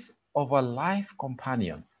choice of a life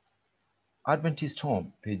companion. Adventist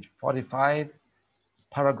Home, page 45,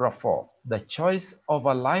 paragraph 4. The choice of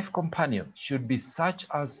a life companion should be such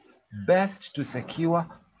as best to secure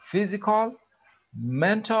physical,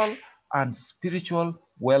 mental, and spiritual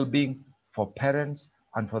well-being for parents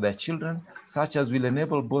and for their children, such as will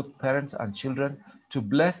enable both parents and children to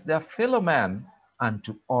bless their fellow man and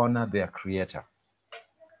to honor their Creator.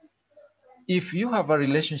 If you have a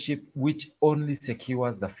relationship which only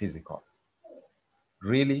secures the physical,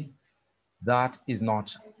 really, that is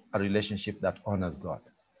not a relationship that honors God.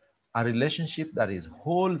 A relationship that is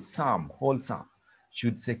wholesome,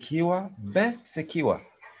 should best secure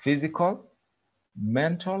physical,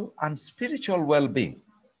 mental, and spiritual well-being,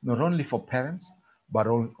 not only for parents, but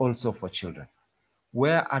also for children.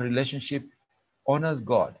 Where a relationship honors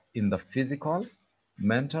God in the physical,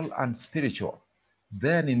 mental, and spiritual,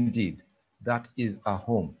 then indeed that is a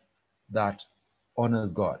home that honors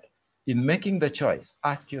God. In making the choice,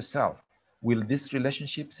 ask yourself, will this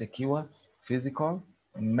relationship secure physical,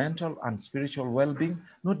 mental, and spiritual well-being?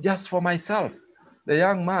 Not just for myself. The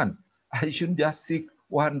young man, I shouldn't just seek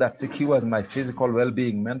one that secures my physical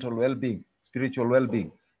well-being, mental well-being, spiritual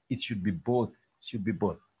well-being. It should be both.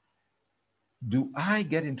 Do I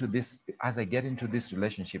get into this, as I get into this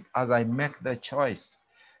relationship, as I make the choice,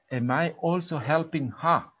 am I also helping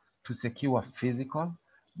her to secure physical,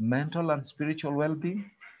 mental, and spiritual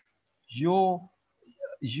well-being? You,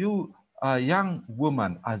 a young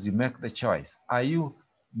woman, as you make the choice, are you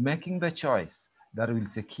making the choice that will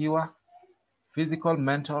secure physical,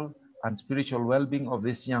 mental, and spiritual well-being of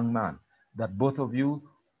this young man? That both of you,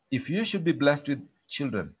 if you should be blessed with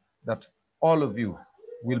children, that all of you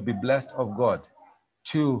will be blessed of God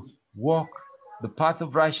to walk the path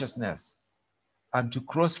of righteousness and to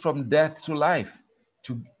cross from death to life,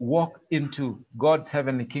 to walk into God's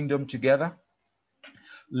heavenly kingdom together.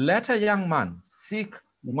 Let a young man seek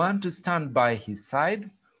one to stand by his side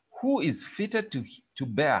who is fitted to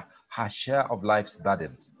bear her share of life's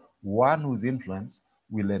burdens, one whose influence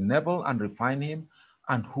will enable and refine him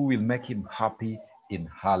and who will make him happy in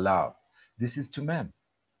her love. This is to men.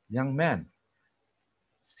 Young men,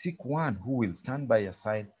 seek one who will stand by your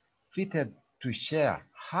side, fitted to share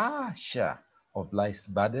her share of life's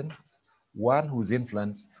burdens, one whose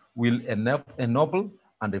influence will ennoble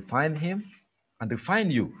and refine him and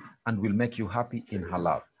refine you and will make you happy in her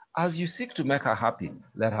love. As you seek to make her happy,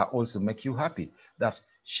 let her also make you happy, that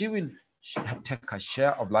she will take her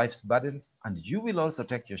share of life's burdens and you will also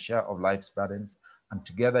take your share of life's burdens, and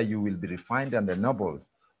together you will be refined and ennobled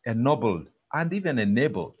and even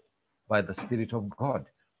enabled by the Spirit of God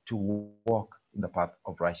to walk in the path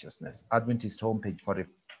of righteousness. Adventist Home, page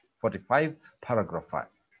 45, paragraph 5.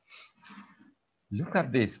 Look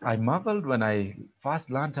at this. I marveled when I first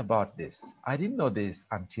learned about this. I didn't know this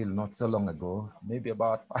until not so long ago, maybe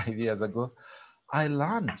about 5 years ago. I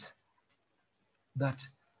learned that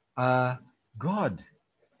God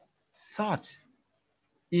sought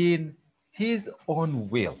in his own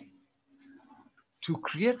will to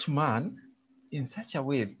create man in such a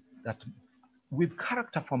way that with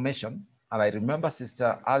character formation, and I remember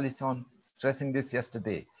Sister Allison stressing this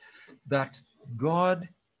yesterday, that God,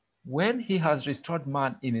 when he has restored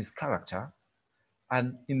man in his character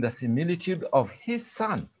and in the similitude of his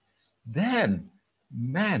son, then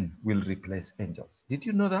man will replace angels. Did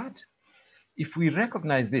you know that? If we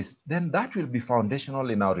recognize this, then that will be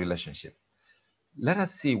foundational in our relationship. Let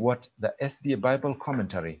us see what the SDA Bible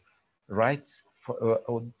Commentary writes,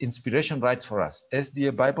 Inspiration writes for us.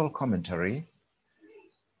 SDA Bible Commentary,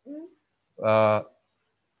 Volume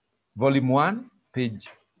 1, page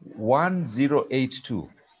 1082.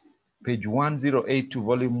 Page 1082,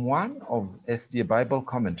 Volume 1 of SDA Bible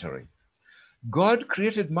Commentary. God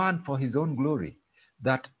created man for his own glory,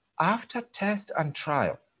 that after test and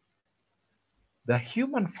trial, the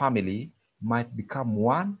human family might become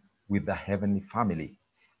one with the heavenly family.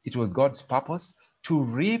 It was God's purpose to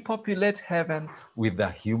repopulate heaven with the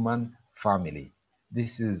human family.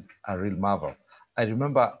 This is a real marvel. I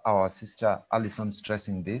remember our sister Alison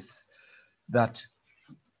stressing this, that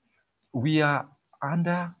we are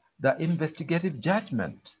under the investigative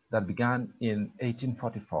judgment that began in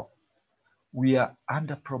 1844. We are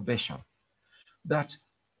under probation, that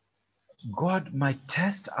God might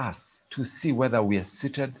test us to see whether we are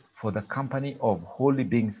suited for the company of holy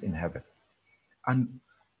beings in heaven. And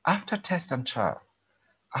after test and trial,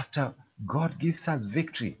 after God gives us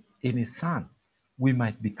victory in his Son, we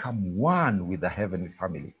might become one with the heavenly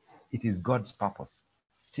family. It is God's purpose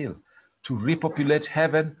still to repopulate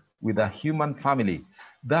heaven with a human family.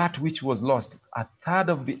 That which was lost, a third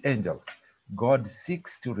of the angels, God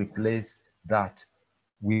seeks to replace that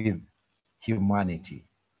with humanity.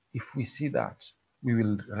 If we see that, we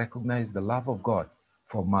will recognize the love of God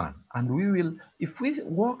for man. And we will, if we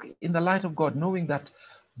walk in the light of God, knowing that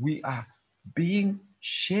we are being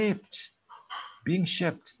shaped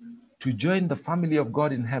to join the family of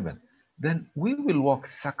God in heaven, then we will walk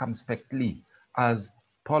circumspectly, as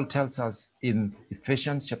Paul tells us in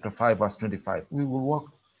Ephesians chapter 5, verse 25. We will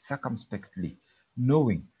walk circumspectly,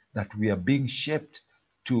 knowing that we are being shaped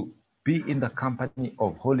to be in the company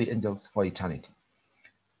of holy angels for eternity.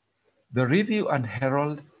 The Review and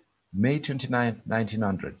Herald, May 29,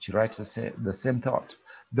 1900, she writes the same thought.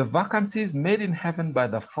 The vacancies made in heaven by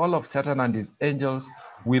the fall of Satan and his angels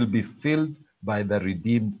will be filled by the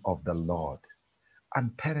redeemed of the Lord.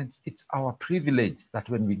 And parents, it's our privilege that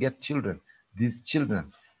when we get children, these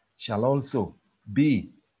children shall also be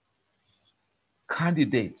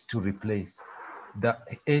candidates to replace the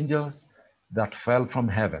angels that fell from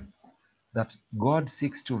heaven, that God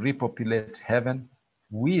seeks to repopulate heaven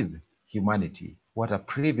with humanity. What a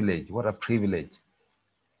privilege, what a privilege.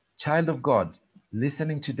 Child of God,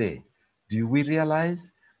 listening today, do we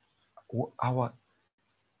realize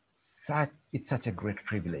it's such a great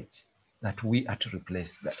privilege that we are to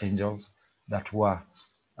replace the angels that were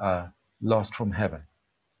lost from heaven.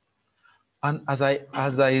 And as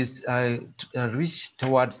I reach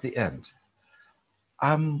towards the end,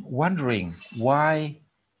 I'm wondering why,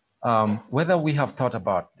 whether we have thought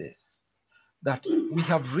about this, that we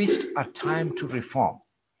have reached a time to reform.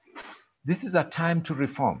 This is a time to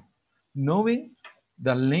reform, knowing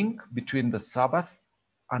the link between the Sabbath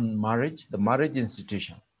and marriage, the marriage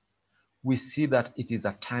institution. We see that it is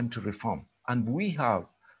a time to reform. And we have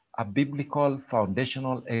a biblical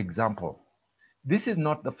foundational example. This is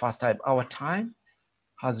not the first time. Our time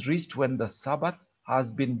has reached when the Sabbath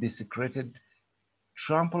has been desecrated,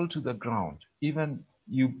 trampled to the ground. Even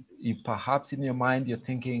you perhaps in your mind, you're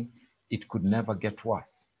thinking it could never get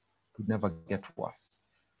worse. Could never get worse.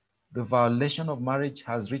 The violation of marriage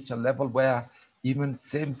has reached a level where even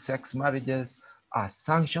same-sex marriages are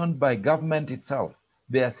sanctioned by government itself.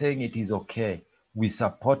 They are saying it is okay. We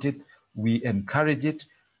support it. We encourage it.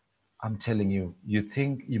 I'm telling you, you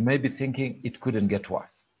may be thinking it couldn't get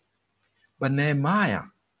worse. But Nehemiah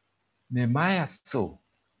saw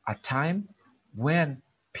a time when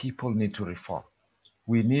people need to reform.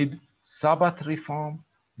 We need Sabbath reform.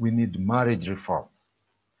 We need marriage reform.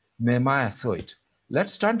 Nehemiah saw it.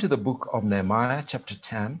 Let's turn to the book of Nehemiah, chapter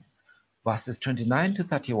 10, verses 29 to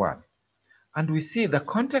 31. And we see the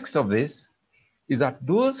context of this is that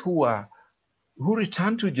those who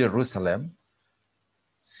returned to Jerusalem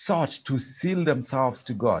sought to seal themselves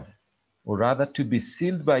to God, or rather to be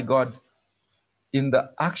sealed by God. In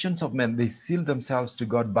the actions of men, they sealed themselves to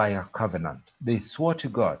God by a covenant. They swore to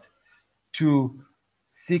God to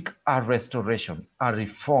seek a restoration, a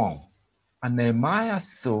reform. And Nehemiah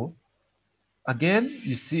saw, again,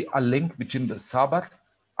 you see a link between the Sabbath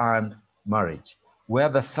and marriage. Where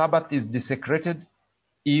the Sabbath is desecrated,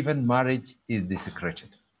 even marriage is desecrated.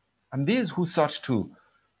 And these who sought to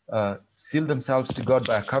seal themselves to God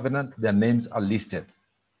by a covenant, their names are listed.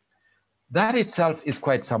 That itself is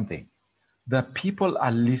quite something. The people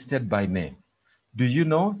are listed by name. Do you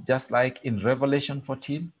know, just like in Revelation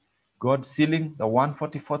 14, God sealing the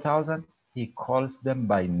 144,000, he calls them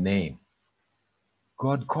by name.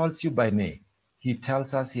 God calls you by name. He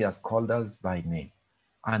tells us he has called us by name.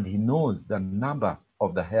 And he knows the number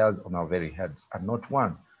of the hairs on our very heads, and not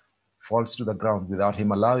one falls to the ground without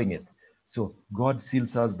him allowing it. So God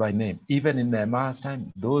seals us by name. Even in Nehemiah's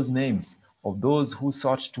time, those names of those who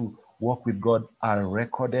sought to walk with God are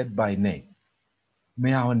recorded by name.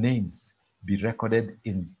 May our names be recorded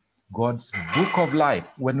in God's book of life.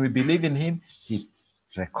 When we believe in him, he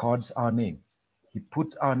records our names. he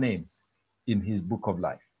puts our names in his book of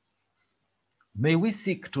life. May we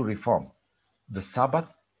seek to reform the Sabbath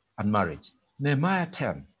and marriage. Nehemiah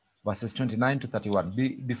 10, verses 29 to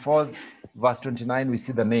 31. Before verse 29, we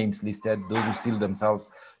see the names listed, those who seal themselves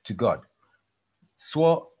to God.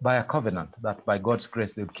 Swore by a covenant that by God's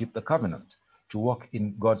grace they would keep the covenant to walk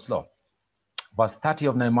in God's law. Verse 30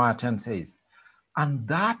 of Nehemiah 10 says, and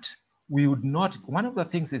that we would not, one of the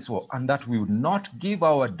things is, and that we would not give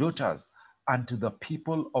our daughters unto the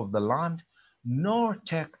people of the land, nor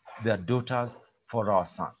take their daughters for our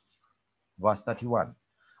sons. Verse 31.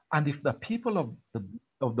 And if the people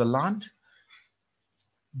of the land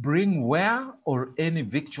bring ware or any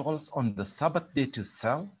victuals on the Sabbath day to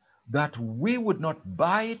sell, that we would not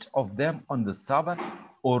buy it of them on the Sabbath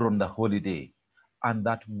or on the holy day, and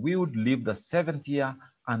that we would leave the 7th year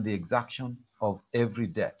and the exaction of every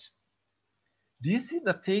debt. Do you see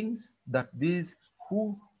the things that these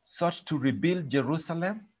who sought to rebuild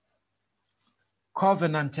Jerusalem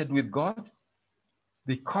covenanted with God?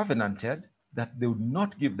 They covenanted that they would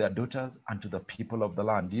not give their daughters unto the people of the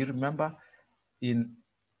land. Do you remember in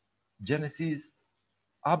Genesis,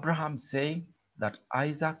 Abraham saying that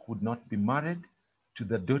Isaac would not be married to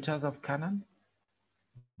the daughters of Canaan?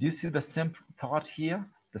 Do you see the same thought here,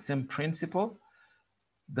 the same principle?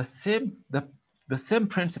 The same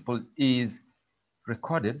principle is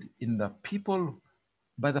recorded in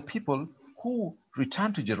by the people who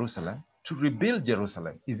returned to Jerusalem to rebuild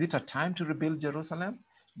Jerusalem. Is it a time to rebuild Jerusalem?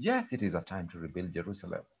 Yes, it is a time to rebuild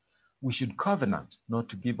Jerusalem. We should covenant not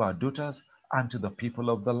to give our daughters unto the people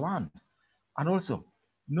of the land, and also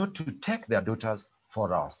not to take their daughters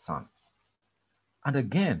for our sons. And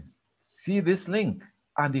again, see this link.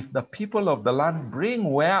 And if the people of the land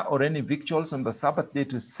bring ware or any victuals on the Sabbath day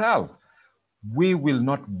to sell, we will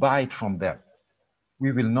not buy it from them.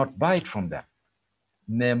 We will not buy it from them.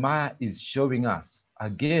 Nehemiah is showing us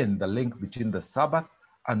again the link between the Sabbath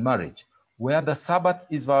and marriage. Where the Sabbath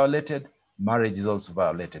is violated, marriage is also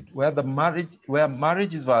violated. Where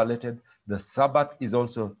marriage is violated, the Sabbath is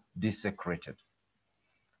also desecrated.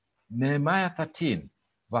 Nehemiah 13,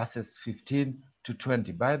 verses 15 to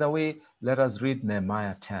 20. By the way, let us read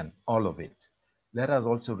Nehemiah 10, all of it. Let us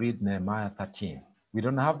also read Nehemiah 13. We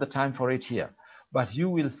don't have the time for it here, but you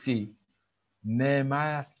will see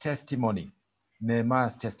Nehemiah's testimony.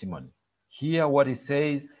 Nehemiah's testimony. Hear what he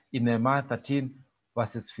says in Nehemiah 13,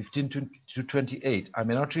 verses 15 to 28. I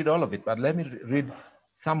may not read all of it, but let me read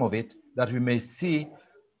some of it that we may see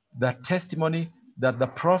the testimony that the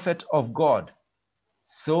prophet of God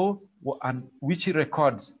saw, and which he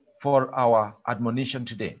records for our admonition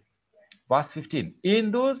today. Verse 15,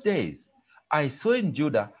 in those days I saw in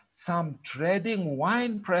Judah some treading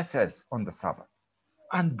wine presses on the Sabbath,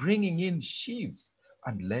 and bringing in sheaves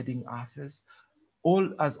and leading asses,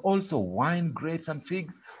 as also wine, grapes, and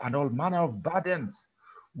figs, and all manner of burdens,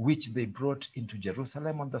 which they brought into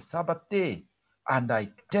Jerusalem on the Sabbath day. And I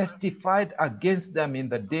testified against them in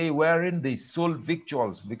the day wherein they sold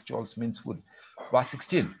victuals. Victuals means food. Verse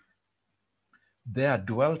 16, there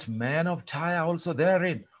dwelt men of Tyre also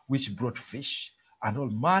therein, which brought fish and all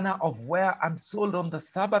manner of ware, and sold on the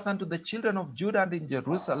Sabbath unto the children of Judah and in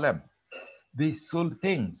Jerusalem. They sold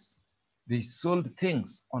things. They sold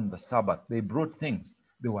things on the Sabbath. They brought things.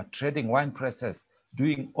 They were trading wine presses,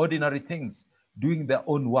 doing ordinary things, doing their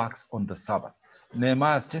own works on the Sabbath.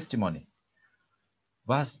 Nehemiah's testimony.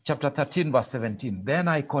 Chapter 13, verse 17. Then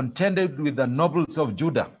I contended with the nobles of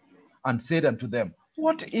Judah and said unto them,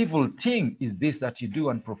 what evil thing is this that you do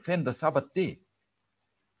and profane the Sabbath day?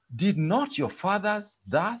 Did not your fathers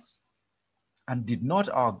thus? And did not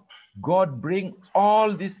our God bring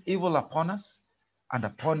all this evil upon us and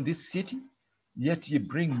upon this city? Yet ye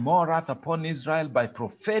bring more wrath upon Israel by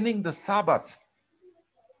profaning the Sabbath.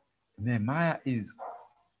 Nehemiah is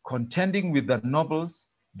contending with the nobles,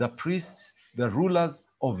 the priests, the rulers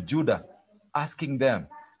of Judah, asking them,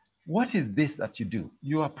 what is this that you do?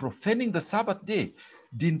 You are profaning the Sabbath day.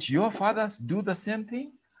 Didn't your fathers do the same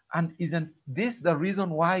thing? And isn't this the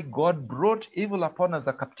reason why God brought evil upon us,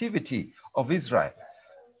 the captivity of Israel,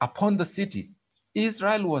 upon the city?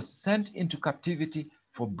 Israel was sent into captivity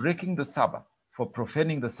for breaking the Sabbath, for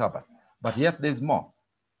profaning the Sabbath. But yet there's more.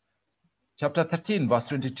 Chapter 13, verse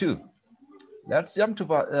 22. Let's jump to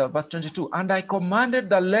verse 22. And I commanded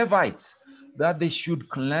the Levites that they should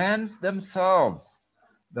cleanse themselves,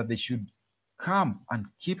 that they should come and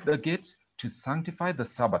keep the gates to sanctify the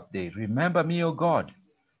Sabbath day. Remember me, O God,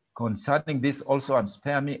 concerning this also, and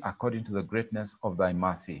spare me according to the greatness of thy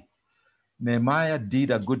mercy. Nehemiah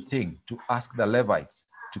did a good thing to ask the Levites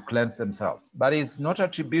to cleanse themselves, but he's not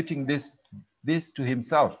attributing this to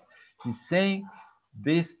himself. He's saying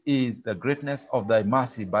This is the greatness of thy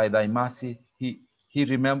mercy. By thy mercy, he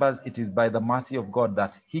remembers it is by the mercy of God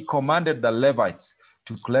that he commanded the Levites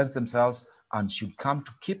to cleanse themselves and should come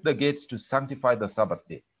to keep the gates to sanctify the Sabbath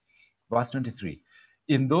day. Verse 23.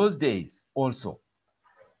 In those days also,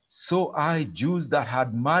 so I, Jews that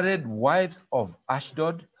had married wives of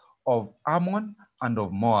Ashdod, of Ammon, and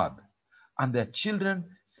of Moab, and their children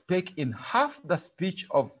spake in half the speech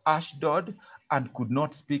of Ashdod, and could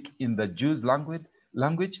not speak in the Jews'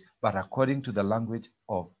 language, but according to the language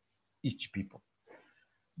of each people.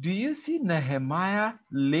 Do you see Nehemiah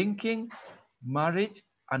linking marriage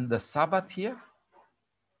and the Sabbath here?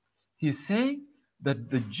 He's saying that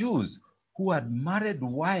the Jews who had married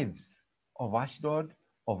wives of Ashdod,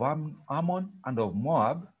 of Ammon, and of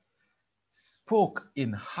Moab spoke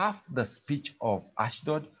in half the speech of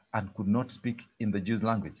Ashdod and could not speak in the Jews'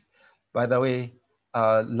 language. By the way,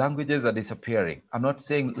 languages are disappearing. I'm not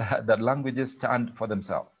saying that languages stand for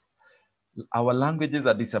themselves. Our languages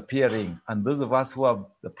are disappearing, and those of us who have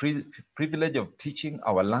the privilege of teaching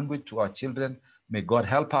our language to our children, may God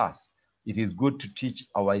help us. It is good to teach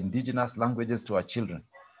our indigenous languages to our children.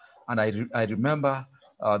 And I remember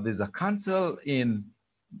there's a council in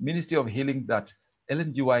Ministry of Healing that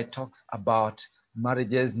Ellen G. White talks about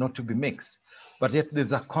marriages not to be mixed. But yet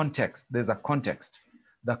there's a context. There's a context.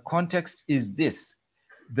 The context is this: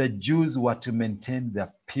 the Jews were to maintain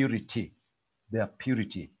their purity,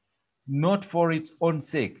 not for its own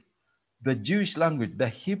sake. The Jewish language, the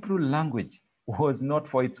Hebrew language, was not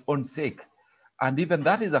for its own sake. And even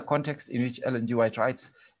that is a context in which Ellen G. White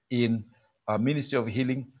writes in Ministry of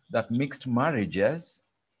Healing that mixed marriages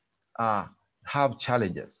have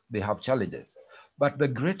challenges. They have challenges. But the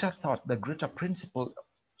greater thought, the greater principle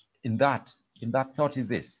in that thought is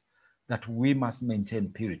this: that we must maintain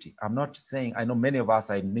purity. I'm not saying, I know many of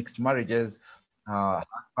us are in mixed marriages,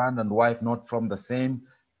 husband and wife not from the same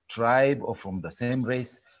tribe or from the same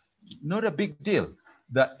race. Not a big deal.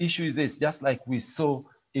 The issue is this: just like we saw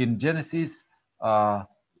in Genesis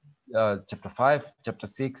chapter 5, chapter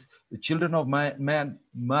 6, the children of man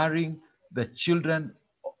marrying the children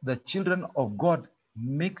of God,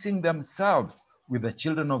 mixing themselves with the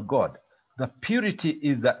children of God. The purity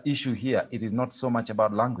is the issue here. It is not so much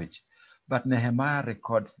about language. But Nehemiah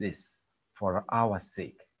records this for our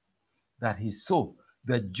sake, that he saw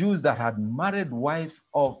the Jews that had married wives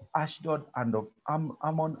of Ashdod and of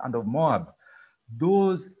Ammon and of Moab,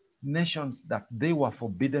 those nations that they were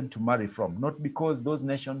forbidden to marry from, not because those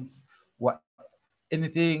nations were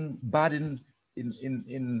anything bad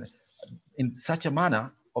in such a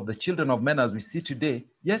manner of the children of men as we see today.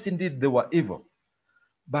 Yes, indeed, they were evil.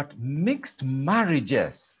 But mixed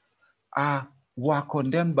marriages were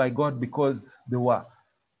condemned by God because they were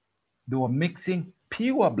mixing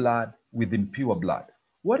pure blood with impure blood.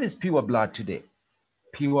 What is pure blood today?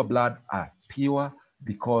 Pure blood are pure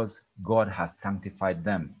because God has sanctified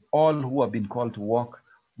them. All who have been called to walk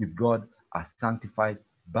with God are sanctified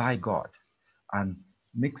by God. And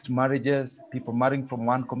mixed marriages, people marrying from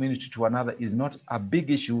one community to another, is not a big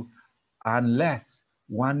issue unless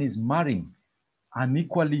one is marrying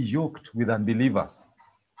unequally yoked with unbelievers.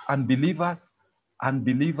 Unbelievers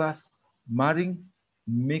marrying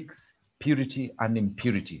mix purity and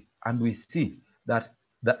impurity. And we see that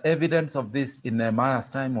the evidence of this in Nehemiah's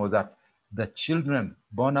time was that the children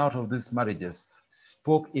born out of these marriages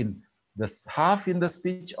spoke in this half in the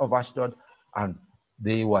speech of Ashdod, and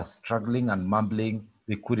they were struggling and mumbling.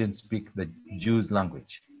 They couldn't speak the Jews'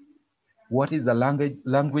 language. What is the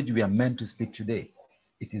language we are meant to speak today?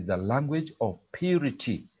 It is the language of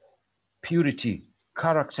purity,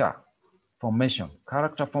 character formation.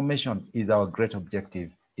 Character formation is our great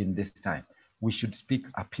objective in this time. We should speak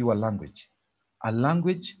a pure language, a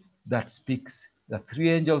language that speaks the three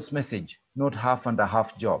angels' message, not half and a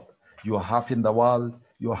half job. You are half in the world,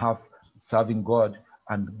 you are half serving God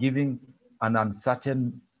and giving an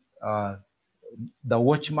uncertain, the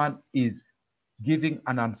watchman is giving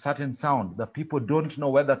an uncertain sound. The people don't know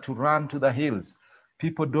whether to run to the hills.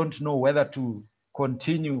 People don't know whether to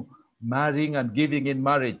continue marrying and giving in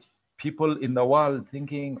marriage. People in the world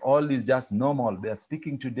thinking all is just normal. They are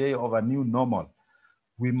speaking today of a new normal.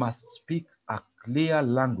 We must speak a clear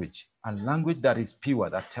language, a language that is pure,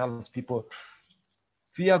 that tells people,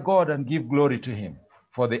 fear God and give glory to him,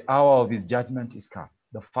 for the hour of his judgment is come.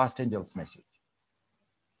 The first angel's message.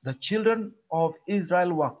 The children of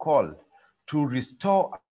Israel were called to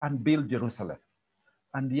restore and build Jerusalem.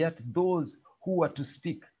 And yet those who were to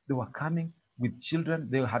speak, they were coming with children.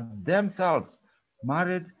 They had themselves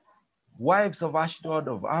married wives of Ashdod,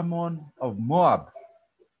 of Ammon, of Moab.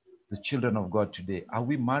 The children of God today, are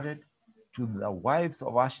we married? to the wives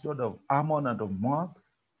of Ashdod, of Ammon, and of Moab,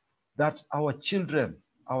 that our children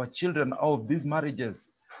of these marriages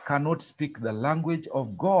cannot speak the language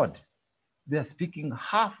of God. They're speaking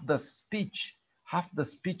half the speech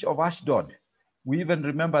of Ashdod. We even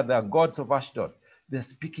remember the gods of Ashdod. They're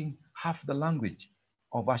speaking half the language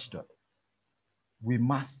of Ashdod. We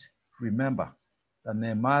must remember that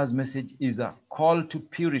Nehemiah's message is a call to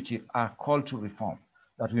purity, a call to reform,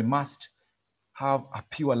 that we must have a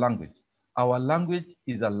pure language. Our language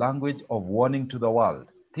is a language of warning to the world.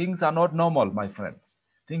 Things are not normal, my friends.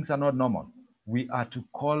 Things are not normal. We are to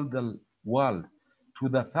call the world to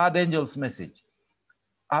the third angel's message.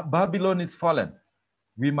 Babylon is fallen.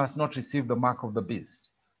 We must not receive the mark of the beast.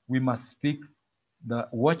 We must speak. The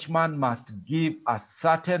watchman must give a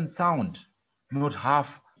certain sound, not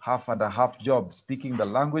half and a half job, speaking the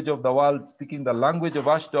language of the world, speaking the language of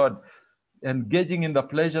Ashdod, engaging in the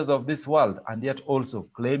pleasures of this world, and yet also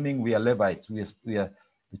claiming we are Levites, we are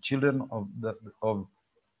the children of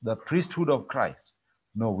the priesthood of Christ.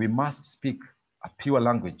 No, we must speak a pure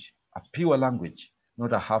language,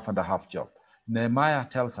 not a half and a half job. Nehemiah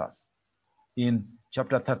tells us in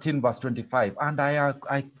chapter 13, verse 25,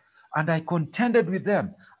 and I contended with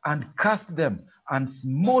them and cast them and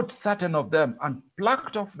smote certain of them and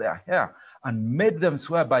plucked off their hair and made them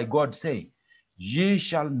swear by God, saying, ye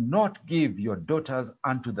shall not give your daughters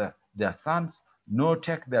unto their sons, nor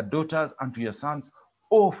take their daughters unto your sons,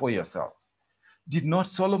 or for yourselves. Did not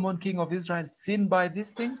Solomon, king of Israel, sin by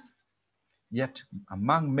these things? Yet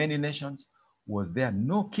among many nations was there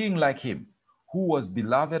no king like him, who was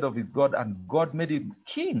beloved of his God, and God made him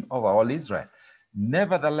king over all Israel.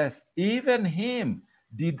 Nevertheless, even him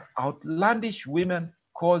did outlandish women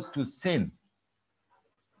cause to sin.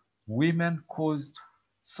 Women caused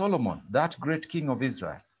Solomon, that great king of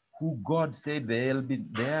Israel, who God said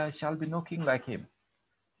there shall be no king like him.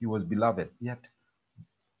 He was beloved. Yet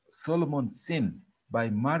Solomon sinned by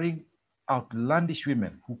marrying outlandish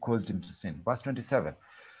women who caused him to sin. Verse 27,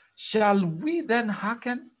 shall we then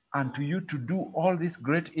hearken unto you to do all this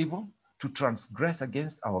great evil, to transgress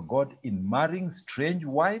against our God in marrying strange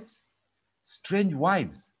wives? Strange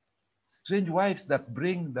wives that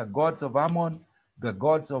bring the gods of Ammon, the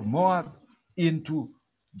gods of Moab into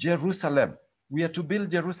Jerusalem. We are to build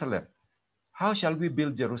Jerusalem. How shall we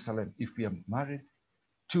build Jerusalem if we are married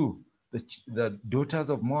to the daughters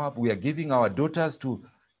of Moab? We are giving our daughters to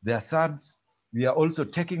their sons. We are also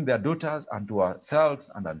taking their daughters unto ourselves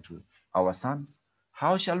and unto our sons.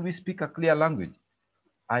 How shall we speak a clear language?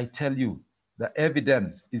 I tell you, the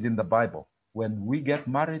evidence is in the Bible. When we get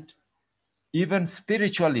married, even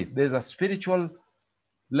spiritually, there's a spiritual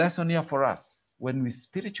lesson here for us. When we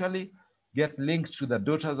spiritually get linked to the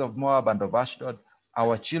daughters of Moab and of Ashdod,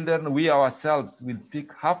 our children, we ourselves will speak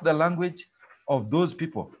half the language of those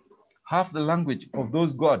people, half the language of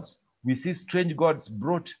those gods. We see strange gods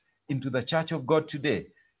brought into the church of God today.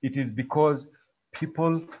 It is because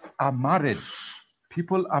people are married.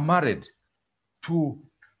 People are married to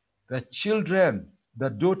the children, the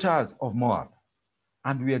daughters of Moab.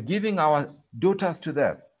 And we are giving our daughters to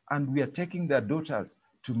them, and we are taking their daughters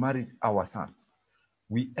to marry our sons.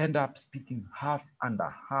 We end up speaking half and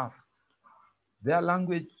a half their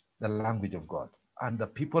language, the language of God, and the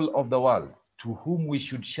people of the world to whom we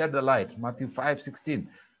should shed the light. Matthew 5:16.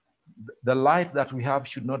 The light that we have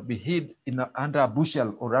should not be hid under a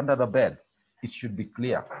bushel or under the bed. It should be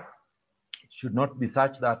clear. It should not be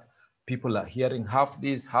such that people are hearing half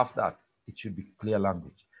this, half that. It should be clear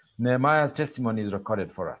language. Nehemiah's testimony is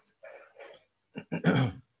recorded for us.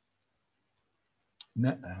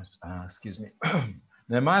 Excuse me.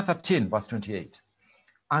 Nehemiah 13, verse 28.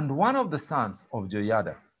 And one of the sons of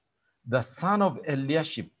Joiada, the son of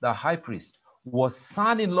Eliashib, the high priest, was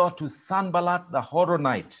son-in-law to Sanballat the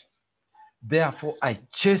Horonite. Therefore, I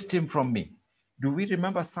chased him from me. Do we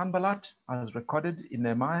remember Sanballat as recorded in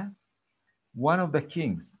Nehemiah? One of the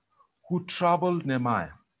kings who troubled Nehemiah.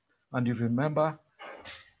 And you remember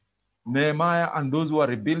Nehemiah and those who are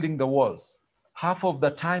rebuilding the walls. Half of the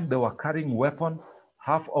time they were carrying weapons,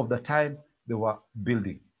 half of the time they were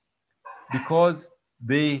building. Because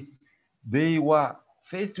they were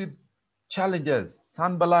faced with challenges.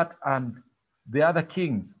 Sanballat and the other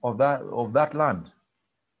kings of that land,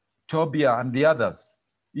 Tobiah and the others,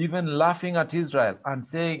 even laughing at Israel and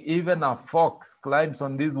saying, even a fox climbs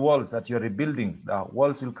on these walls that you're rebuilding, the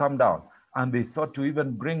walls will come down. And they sought to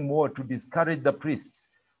even bring more to discourage the priests.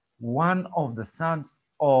 One of the sons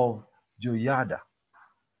of Joiada,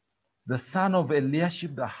 the son of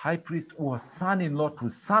Eliashib, the high priest, was son-in-law to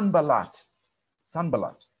Sanballat.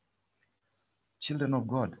 Sanballat. Children of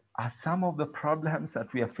God, are some of the problems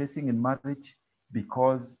that we are facing in marriage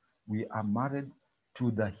because We are married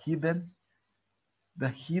to the heathen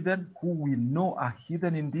who we know are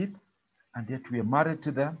heathen indeed, and yet we are married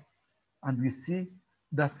to them. And we see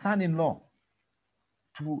the son-in-law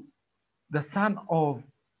to the son of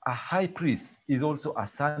a high priest is also a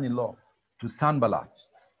son-in-law to Sanballat,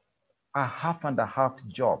 a half and a half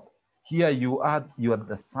job. Here you are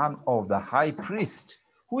the son of the high priest.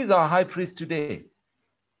 Who is our high priest today?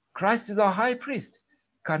 Christ is our high priest.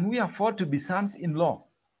 Can we afford to be sons-in-law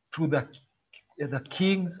to the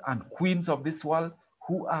kings and queens of this world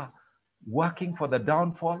who are working for the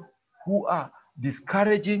downfall, who are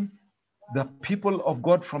discouraging the people of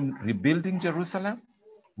God from rebuilding Jerusalem?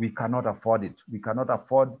 We cannot afford it. We cannot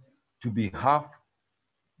afford to be half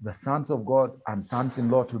the sons of God and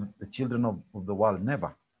sons-in-law to the children of the world.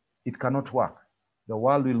 Never. It cannot work. The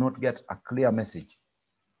world will not get a clear message.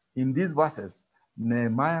 In these verses,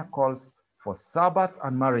 Nehemiah calls for Sabbath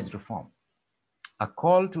and marriage reform, a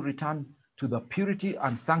call to return to the purity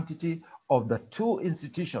and sanctity of the two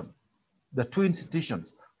institutions,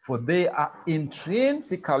 for they are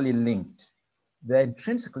intrinsically linked. They're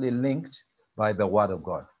intrinsically linked by the word of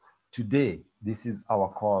God. Today, this is our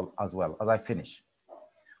call as well. As I finish,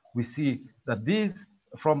 we see that these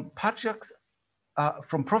from patriarchs,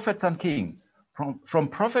 from prophets and kings, from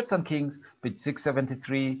prophets and kings, page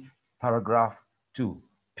 673, paragraph 2,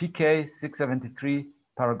 PK 673,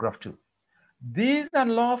 paragraph 2. These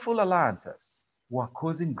unlawful alliances were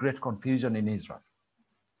causing great confusion in Israel.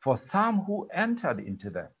 For some who entered into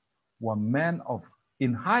them were men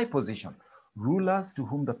in high position, rulers to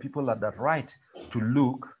whom the people had the right to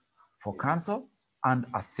look for counsel and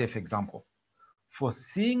a safe example.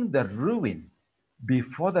 Foreseeing the ruin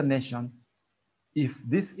before the nation, if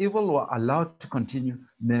this evil were allowed to continue,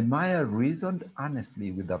 Nehemiah reasoned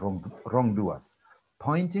earnestly with the wrongdoers.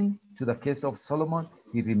 Pointing to the case of Solomon,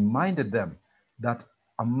 he reminded them that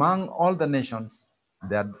among all the nations,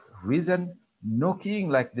 there had risen no king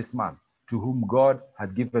like this man, to whom God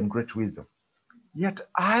had given great wisdom. Yet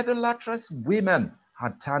idolatrous women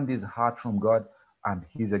had turned his heart from God, and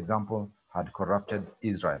his example had corrupted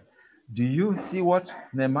Israel. Do you see what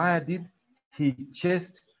Nehemiah did? He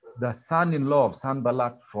chased the son-in-law of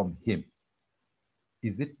Sanballat from him.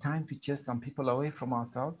 Is it time to chase some people away from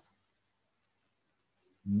ourselves?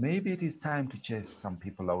 Maybe it is time to chase some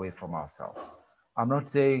people away from ourselves. I'm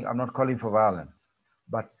not calling for violence,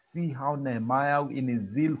 but see how Nehemiah, in his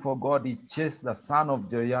zeal for God, he chased the son of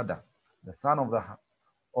Jehoiada, the son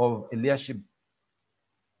of Eliashib,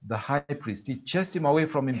 the high priest. He chased him away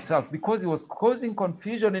from himself because he was causing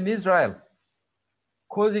confusion in Israel.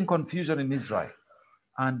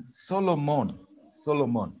 And Solomon,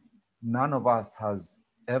 none of us has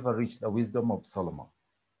ever reached the wisdom of Solomon.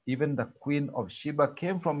 Even the queen of Sheba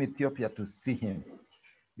came from Ethiopia to see him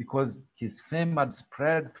because his fame had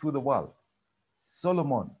spread through the world.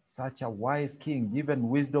 Solomon, such a wise king, given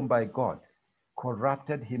wisdom by God,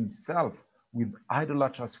 corrupted himself with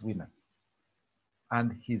idolatrous women.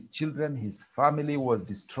 And his children, his family was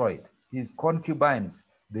destroyed. His concubines,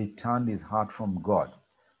 they turned his heart from God.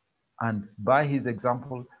 And by his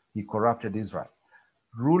example, he corrupted Israel.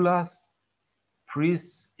 Rulers,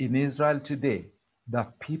 priests in Israel today, the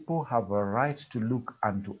people have a right to look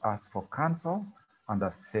unto us for counsel and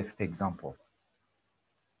a safe example.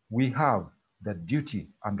 We have the duty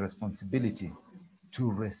and responsibility to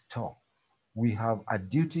restore. We have a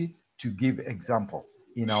duty to give example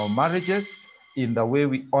in our marriages, in the way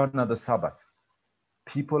we honor the Sabbath.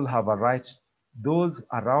 People have a right. Those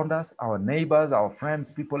around us, our neighbors, our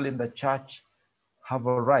friends, people in the church have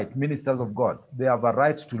a right, ministers of God, they have a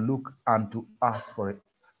right to look unto us for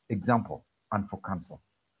example and for counsel.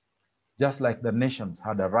 Just like the nations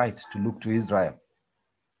had a right to look to Israel.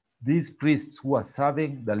 These priests who are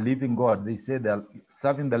serving the living God, they say they're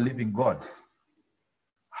serving the living God.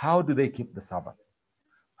 How do they keep the Sabbath?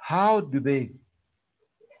 How do they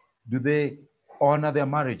honor their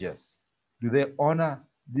marriages? Do they honor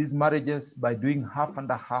these marriages by doing half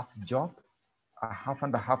and a half job? A half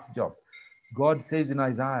and a half job. God says in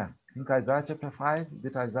Isaiah, I think Isaiah chapter 5, is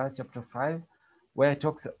it Isaiah chapter 5, where it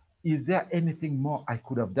talks, is there anything more I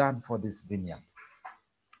could have done for this vineyard?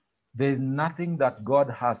 There is nothing that God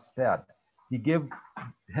has spared. He gave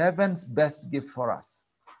heaven's best gift for us.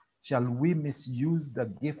 Shall we misuse the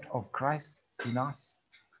gift of Christ in us?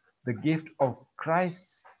 The gift of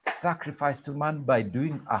Christ's sacrifice to man by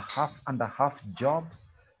doing a half and a half job,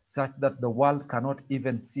 such that the world cannot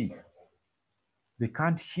even see. They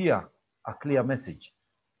can't hear a clear message.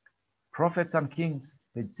 Prophets and Kings,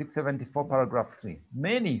 page 674, paragraph 3.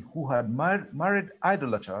 Many who had married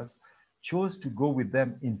idolaters chose to go with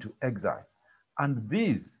them into exile. And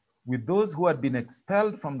these with those who had been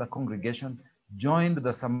expelled from the congregation, joined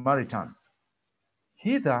the Samaritans.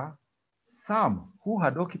 Hither, some who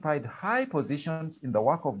had occupied high positions in the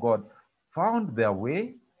work of God found their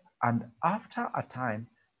way, and after a time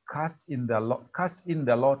cast in the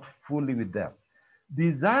lot fully with them.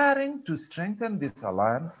 Desiring to strengthen this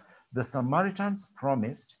alliance, the Samaritans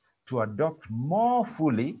promised to adopt more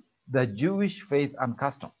fully the Jewish faith and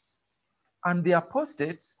customs. And the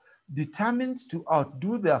apostates, determined to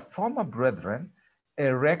outdo their former brethren,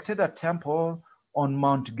 erected a temple on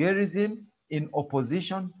Mount Gerizim in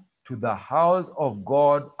opposition to the house of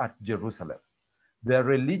God at Jerusalem. Their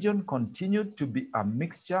religion continued to be a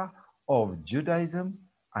mixture of Judaism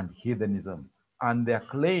and heathenism, and their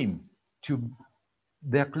claim to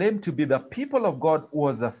be the people of God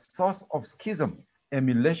was the source of schism,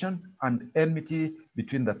 emulation, and enmity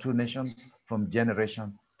between the two nations from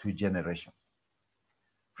generation to generation.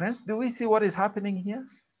 Friends, do we see what is happening here?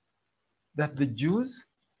 That the Jews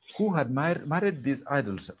who had married these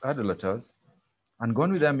idolaters and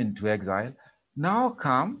gone with them into exile now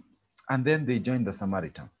come and then they join the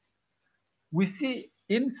Samaritans. We see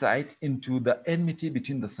insight into the enmity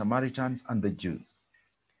between the Samaritans and the Jews.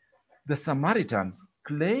 The Samaritans,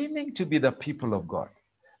 claiming to be the people of God,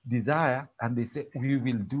 desire, and they say, we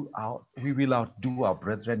will outdo our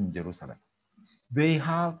brethren in Jerusalem. They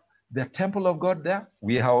have the temple of God there.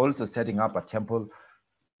 We are also setting up a temple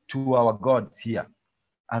to our gods here,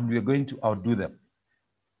 and we are going to outdo them.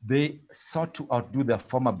 They sought to outdo their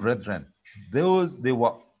former brethren. Those they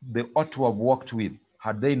ought to have walked with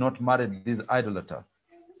had they not married these idolaters.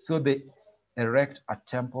 So they erect a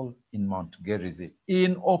temple in Mount Gerizim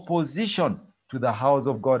in opposition to the house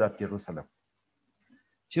of God at Jerusalem.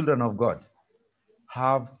 Children of God,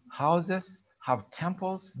 have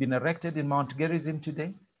temples been erected in Mount Gerizim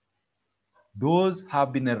today? Those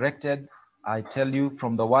have been erected, I tell you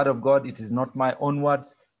from the word of God, it is not my own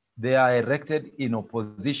words. They are erected in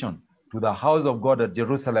opposition to the house of God at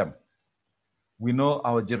Jerusalem. We know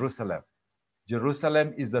our Jerusalem.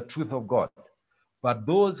 Jerusalem is the truth of God. But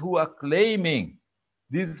those who are claiming,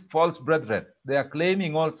 these false brethren, they are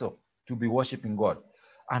claiming also to be worshiping God.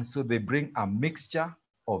 And so they bring a mixture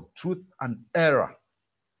of truth and error.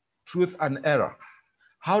 Truth and error.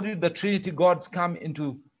 How did the Trinity gods come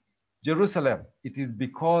into Jerusalem? It is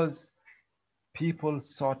because people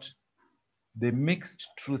they mixed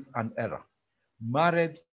truth and error,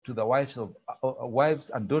 married to the wives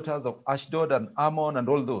and daughters of Ashdod and Ammon and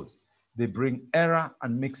all those. They bring error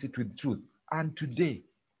and mix it with truth. And today,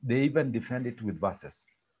 they even defend it with verses.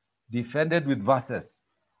 Defended with verses.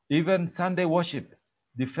 Even Sunday worship,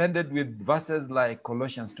 defended with verses like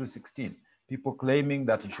Colossians 2:16. People claiming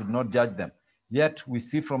that you should not judge them. Yet we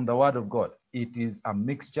see from the word of God, it is a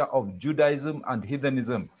mixture of Judaism and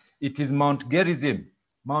heathenism. It is Mount Gerizim.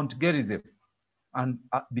 Mount Gerizim. And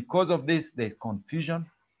because of this, there's confusion,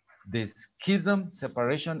 there's schism,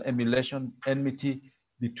 separation, emulation, enmity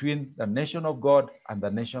between the nation of God and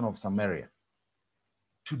the nation of Samaria.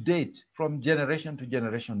 To date, from generation to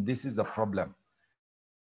generation, this is a problem.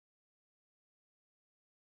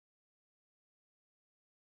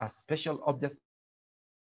 A special object.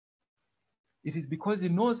 It is because he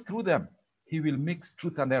knows through them, he will mix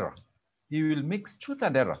truth and error. He will mix truth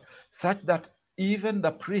and error, such that even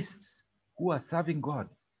the priests who are serving God,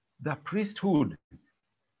 the priesthood,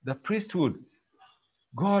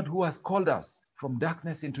 God who has called us from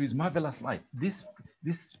darkness into his marvelous light, this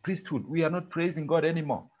priesthood, we are not praising God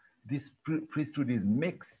anymore. This priesthood is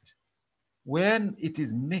mixed. When it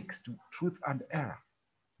is mixed, truth and error,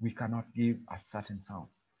 we cannot give a certain sound.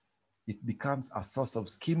 It becomes a source of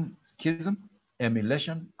schism,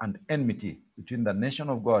 emulation, and enmity between the nation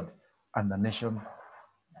of God and the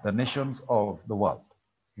nations of the world.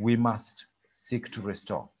 We must seek to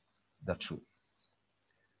restore the truth.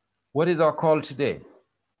 What is our call today?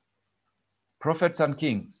 Prophets and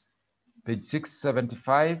Kings, page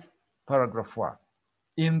 675, paragraph 1.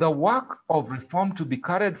 In the work of reform to be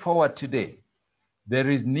carried forward today, there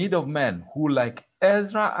is need of men who, like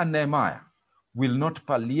Ezra and Nehemiah, will not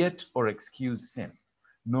palliate or excuse sin,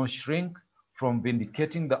 nor shrink from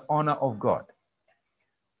vindicating the honor of God.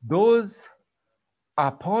 Those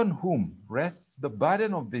upon whom rests the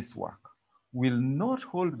burden of this work will not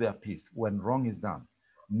hold their peace when wrong is done,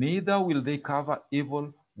 neither will they cover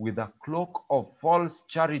evil with a cloak of false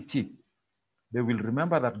charity. They will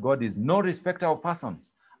remember that God is no respecter of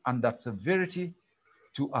persons, and that severity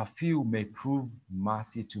to a few may prove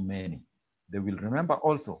mercy to many. They will remember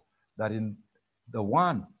also that in the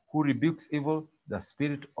one who rebukes evil, the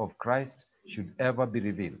Spirit of Christ should ever be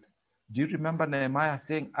revealed. Do you remember Nehemiah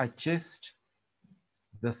saying, I chased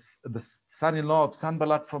the son-in-law of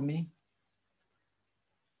Sanballat from me,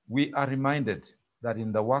 we are reminded that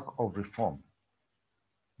in the work of reform,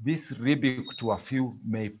 this rebuke to a few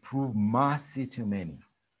may prove mercy to many.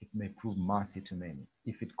 It may prove mercy to many.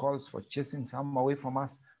 If it calls for chasing some away from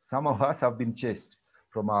us, some of us have been chased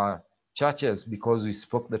from our churches because we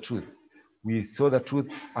spoke the truth. We saw the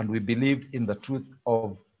truth and we believed in the truth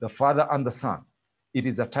of the Father and the Son. It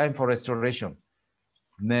is a time for restoration.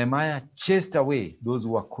 Nehemiah chased away those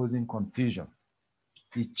who were causing confusion.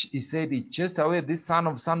 He said he chased away this son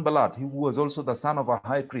of Sanballat, who was also the son of a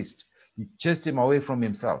high priest. He chased him away from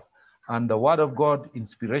himself. And the word of God,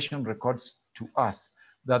 inspiration, records to us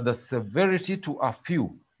that the severity to a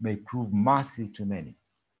few may prove mercy to many.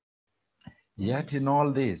 Yet in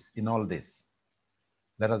all this,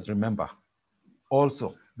 let us remember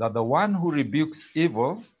also that the one who rebukes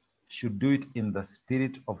evil should do it in the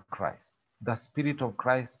Spirit of Christ. The Spirit of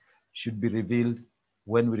Christ should be revealed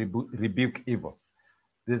when we rebuke evil.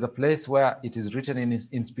 There's a place where it is written in his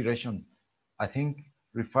inspiration, I think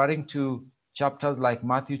referring to chapters like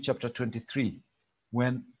Matthew chapter 23,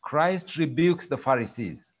 when Christ rebukes the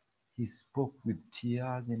Pharisees, he spoke with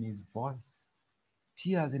tears in his voice.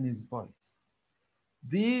 Tears in his voice.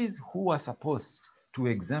 These who are supposed to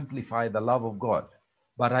exemplify the love of God,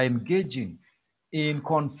 but are engaging in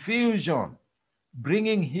confusion,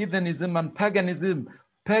 bringing heathenism and paganism,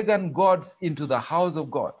 pagan gods into the house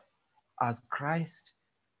of God, as Christ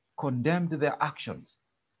condemned their actions.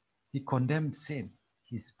 He condemned sin.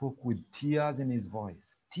 He spoke with tears in his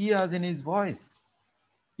voice. Tears in his voice.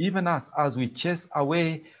 Even as we chase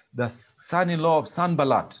away the son-in-law of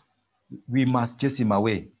Sanballat, we must chase him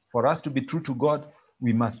away. For us to be true to God,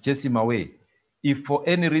 we must chase him away. If for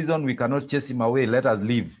any reason we cannot chase him away, let us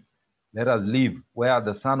leave. Let us leave where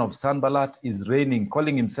the son of Sanballat is reigning,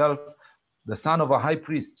 calling himself the son of a high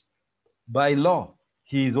priest. By law,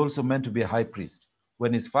 he is also meant to be a high priest.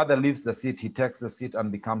 When his father leaves the seat, he takes the seat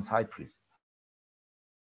and becomes high priest,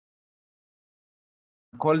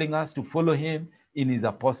 calling us to follow him in his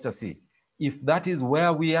apostasy. If that is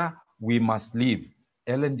where we are, we must leave.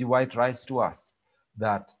 Ellen G. White writes to us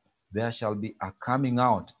that there shall be a coming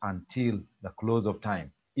out until the close of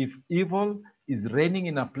time. If evil is reigning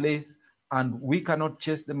in a place and we cannot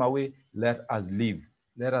chase them away, let us leave.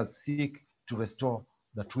 Let us seek to restore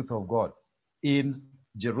the truth of God in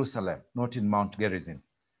Jerusalem, not in Mount Gerizim.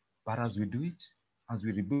 But as we do it, as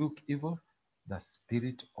we rebuke evil, the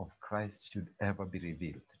Spirit of Christ should ever be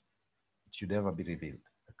revealed. It should ever be revealed.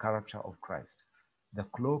 The character of Christ. The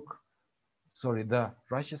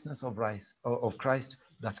righteousness of Christ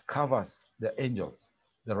that covers the angels.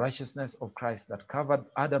 The righteousness of Christ that covered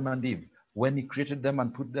Adam and Eve when he created them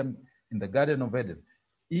and put them in the Garden of Eden.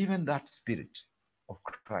 Even that Spirit of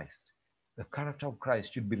Christ, the character of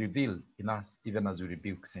Christ should be revealed in us even as we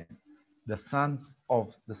rebuke sin. The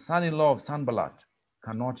son-in-law of Sanballat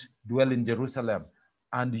cannot dwell in Jerusalem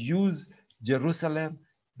and use Jerusalem,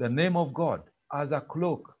 the name of God, as a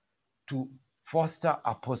cloak to foster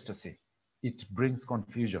apostasy. It brings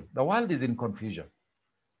confusion. The world is in confusion.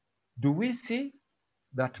 Do we see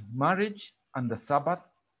that marriage and the Sabbath,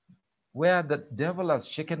 where the devil has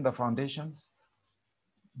shaken the foundations,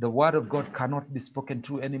 the word of God cannot be spoken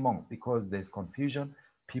true anymore because there's confusion.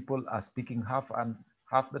 People are speaking half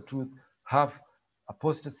the truth, half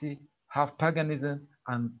apostasy, half paganism,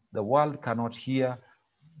 and the world cannot hear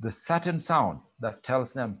the certain sound that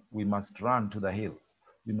tells them we must run to the hills.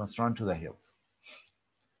 We must run to the hills.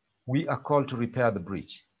 We are called to repair the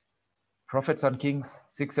breach. Prophets and Kings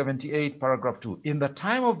 678, paragraph 2. In the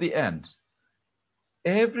time of the end,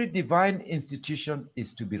 every divine institution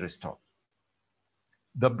is to be restored.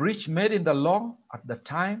 The breach made in the law at the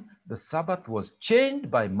time the Sabbath was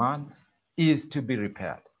changed by man is to be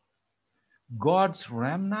repaired. God's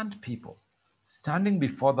remnant people, standing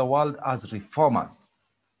before the world as reformers,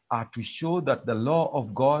 are to show that the law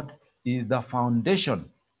of God is the foundation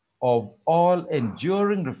of all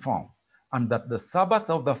enduring reform, and that the Sabbath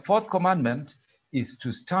of the fourth commandment is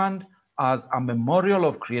to stand as a memorial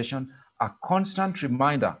of creation, a constant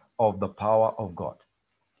reminder of the power of God.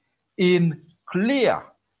 In clear,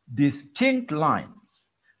 distinct lines,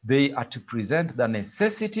 they are to present the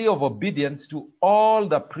necessity of obedience to all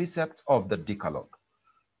the precepts of the Decalogue.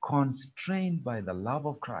 Constrained by the love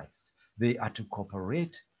of Christ, they are to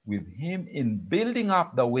cooperate with him in building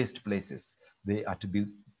up the waste places. They are to be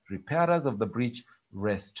repairers of the breach,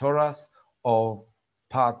 restorers of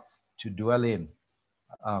paths to dwell in.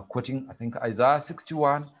 Quoting, I think, Isaiah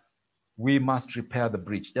 61, we must repair the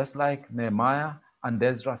breach. Just like Nehemiah and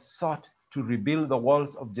Ezra sought to rebuild the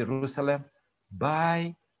walls of Jerusalem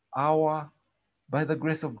by the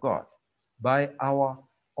grace of God, by our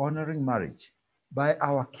honoring marriage, by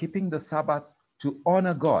our keeping the Sabbath to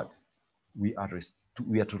honor God, we are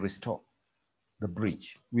to restore the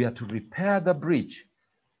breach. We are to repair the breach,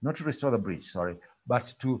 not to restore the breach, sorry,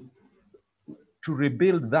 but to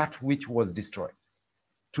rebuild that which was destroyed,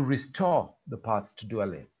 to restore the paths to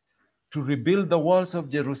dwell in, to rebuild the walls of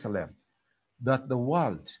Jerusalem, that the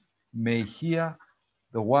world may hear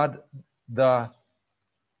the word, the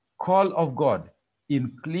call of God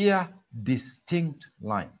in clear, distinct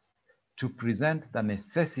lines, to present the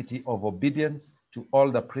necessity of obedience to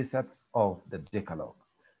all the precepts of the Decalogue.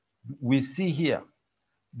 We see here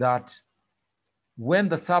that when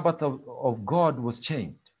the Sabbath of God was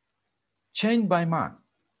changed by man,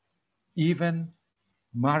 even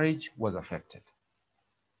marriage was affected.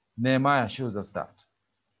 Nehemiah shows us that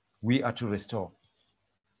we are to restore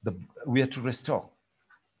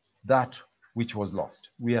that which was lost.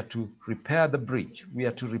 We are to repair the breach. We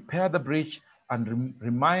are to repair the breach and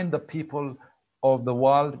remind the people of the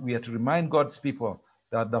world. We are to remind God's people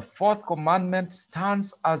that the fourth commandment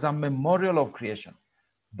stands as a memorial of creation,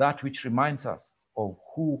 that which reminds us of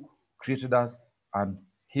who created us and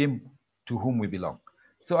him to whom we belong.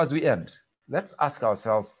 So as we end, let's ask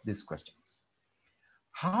ourselves these questions.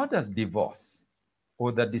 How does divorce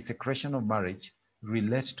or the desecration of marriage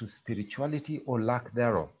relate to spirituality or lack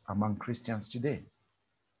thereof among Christians today?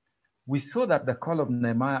 We saw that the call of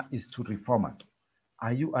Nehemiah is to reformers.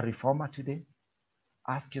 Are you a reformer today?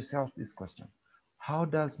 Ask yourself this question. How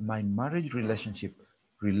does my marriage relationship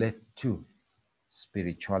relate to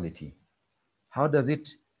spirituality? How does it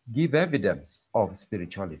give evidence of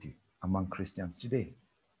spirituality among Christians today?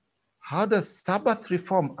 How does Sabbath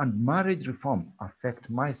reform and marriage reform affect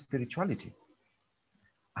my spirituality?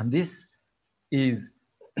 And this is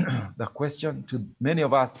the question to many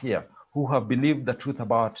of us here who have believed the truth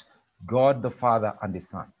about God the Father and the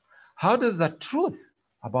Son. How does the truth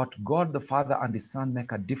about God the Father and the Son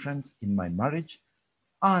make a difference in my marriage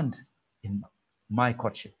and in my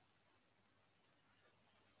courtship?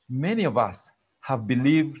 Many of us have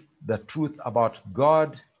believed the truth about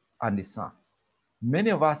God and the Son.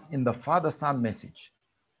 Many of us in the Father-Son message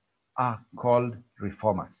are called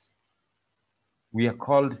reformers. We are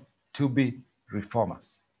called to be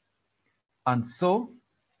reformers. And so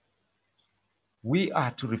we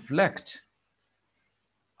are to reflect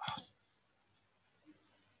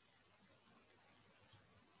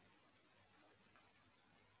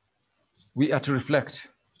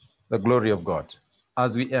the glory of God.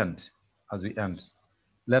 As we end,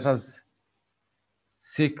 let us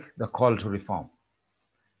seek the call to reform.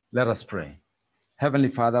 Let us pray. Heavenly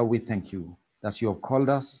Father, we thank you that you have called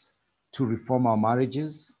us to reform our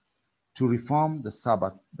marriages, to reform the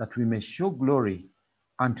Sabbath, that we may show glory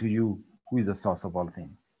unto you, who is the source of all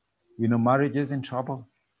things. We know marriage is in trouble.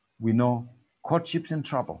 We know courtship's in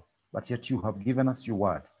trouble, but yet you have given us your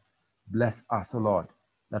word. Bless us, O Lord,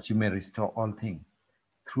 that you may restore all things.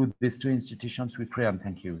 Through these two institutions, we pray and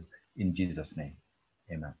thank you in Jesus' name.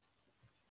 Amen.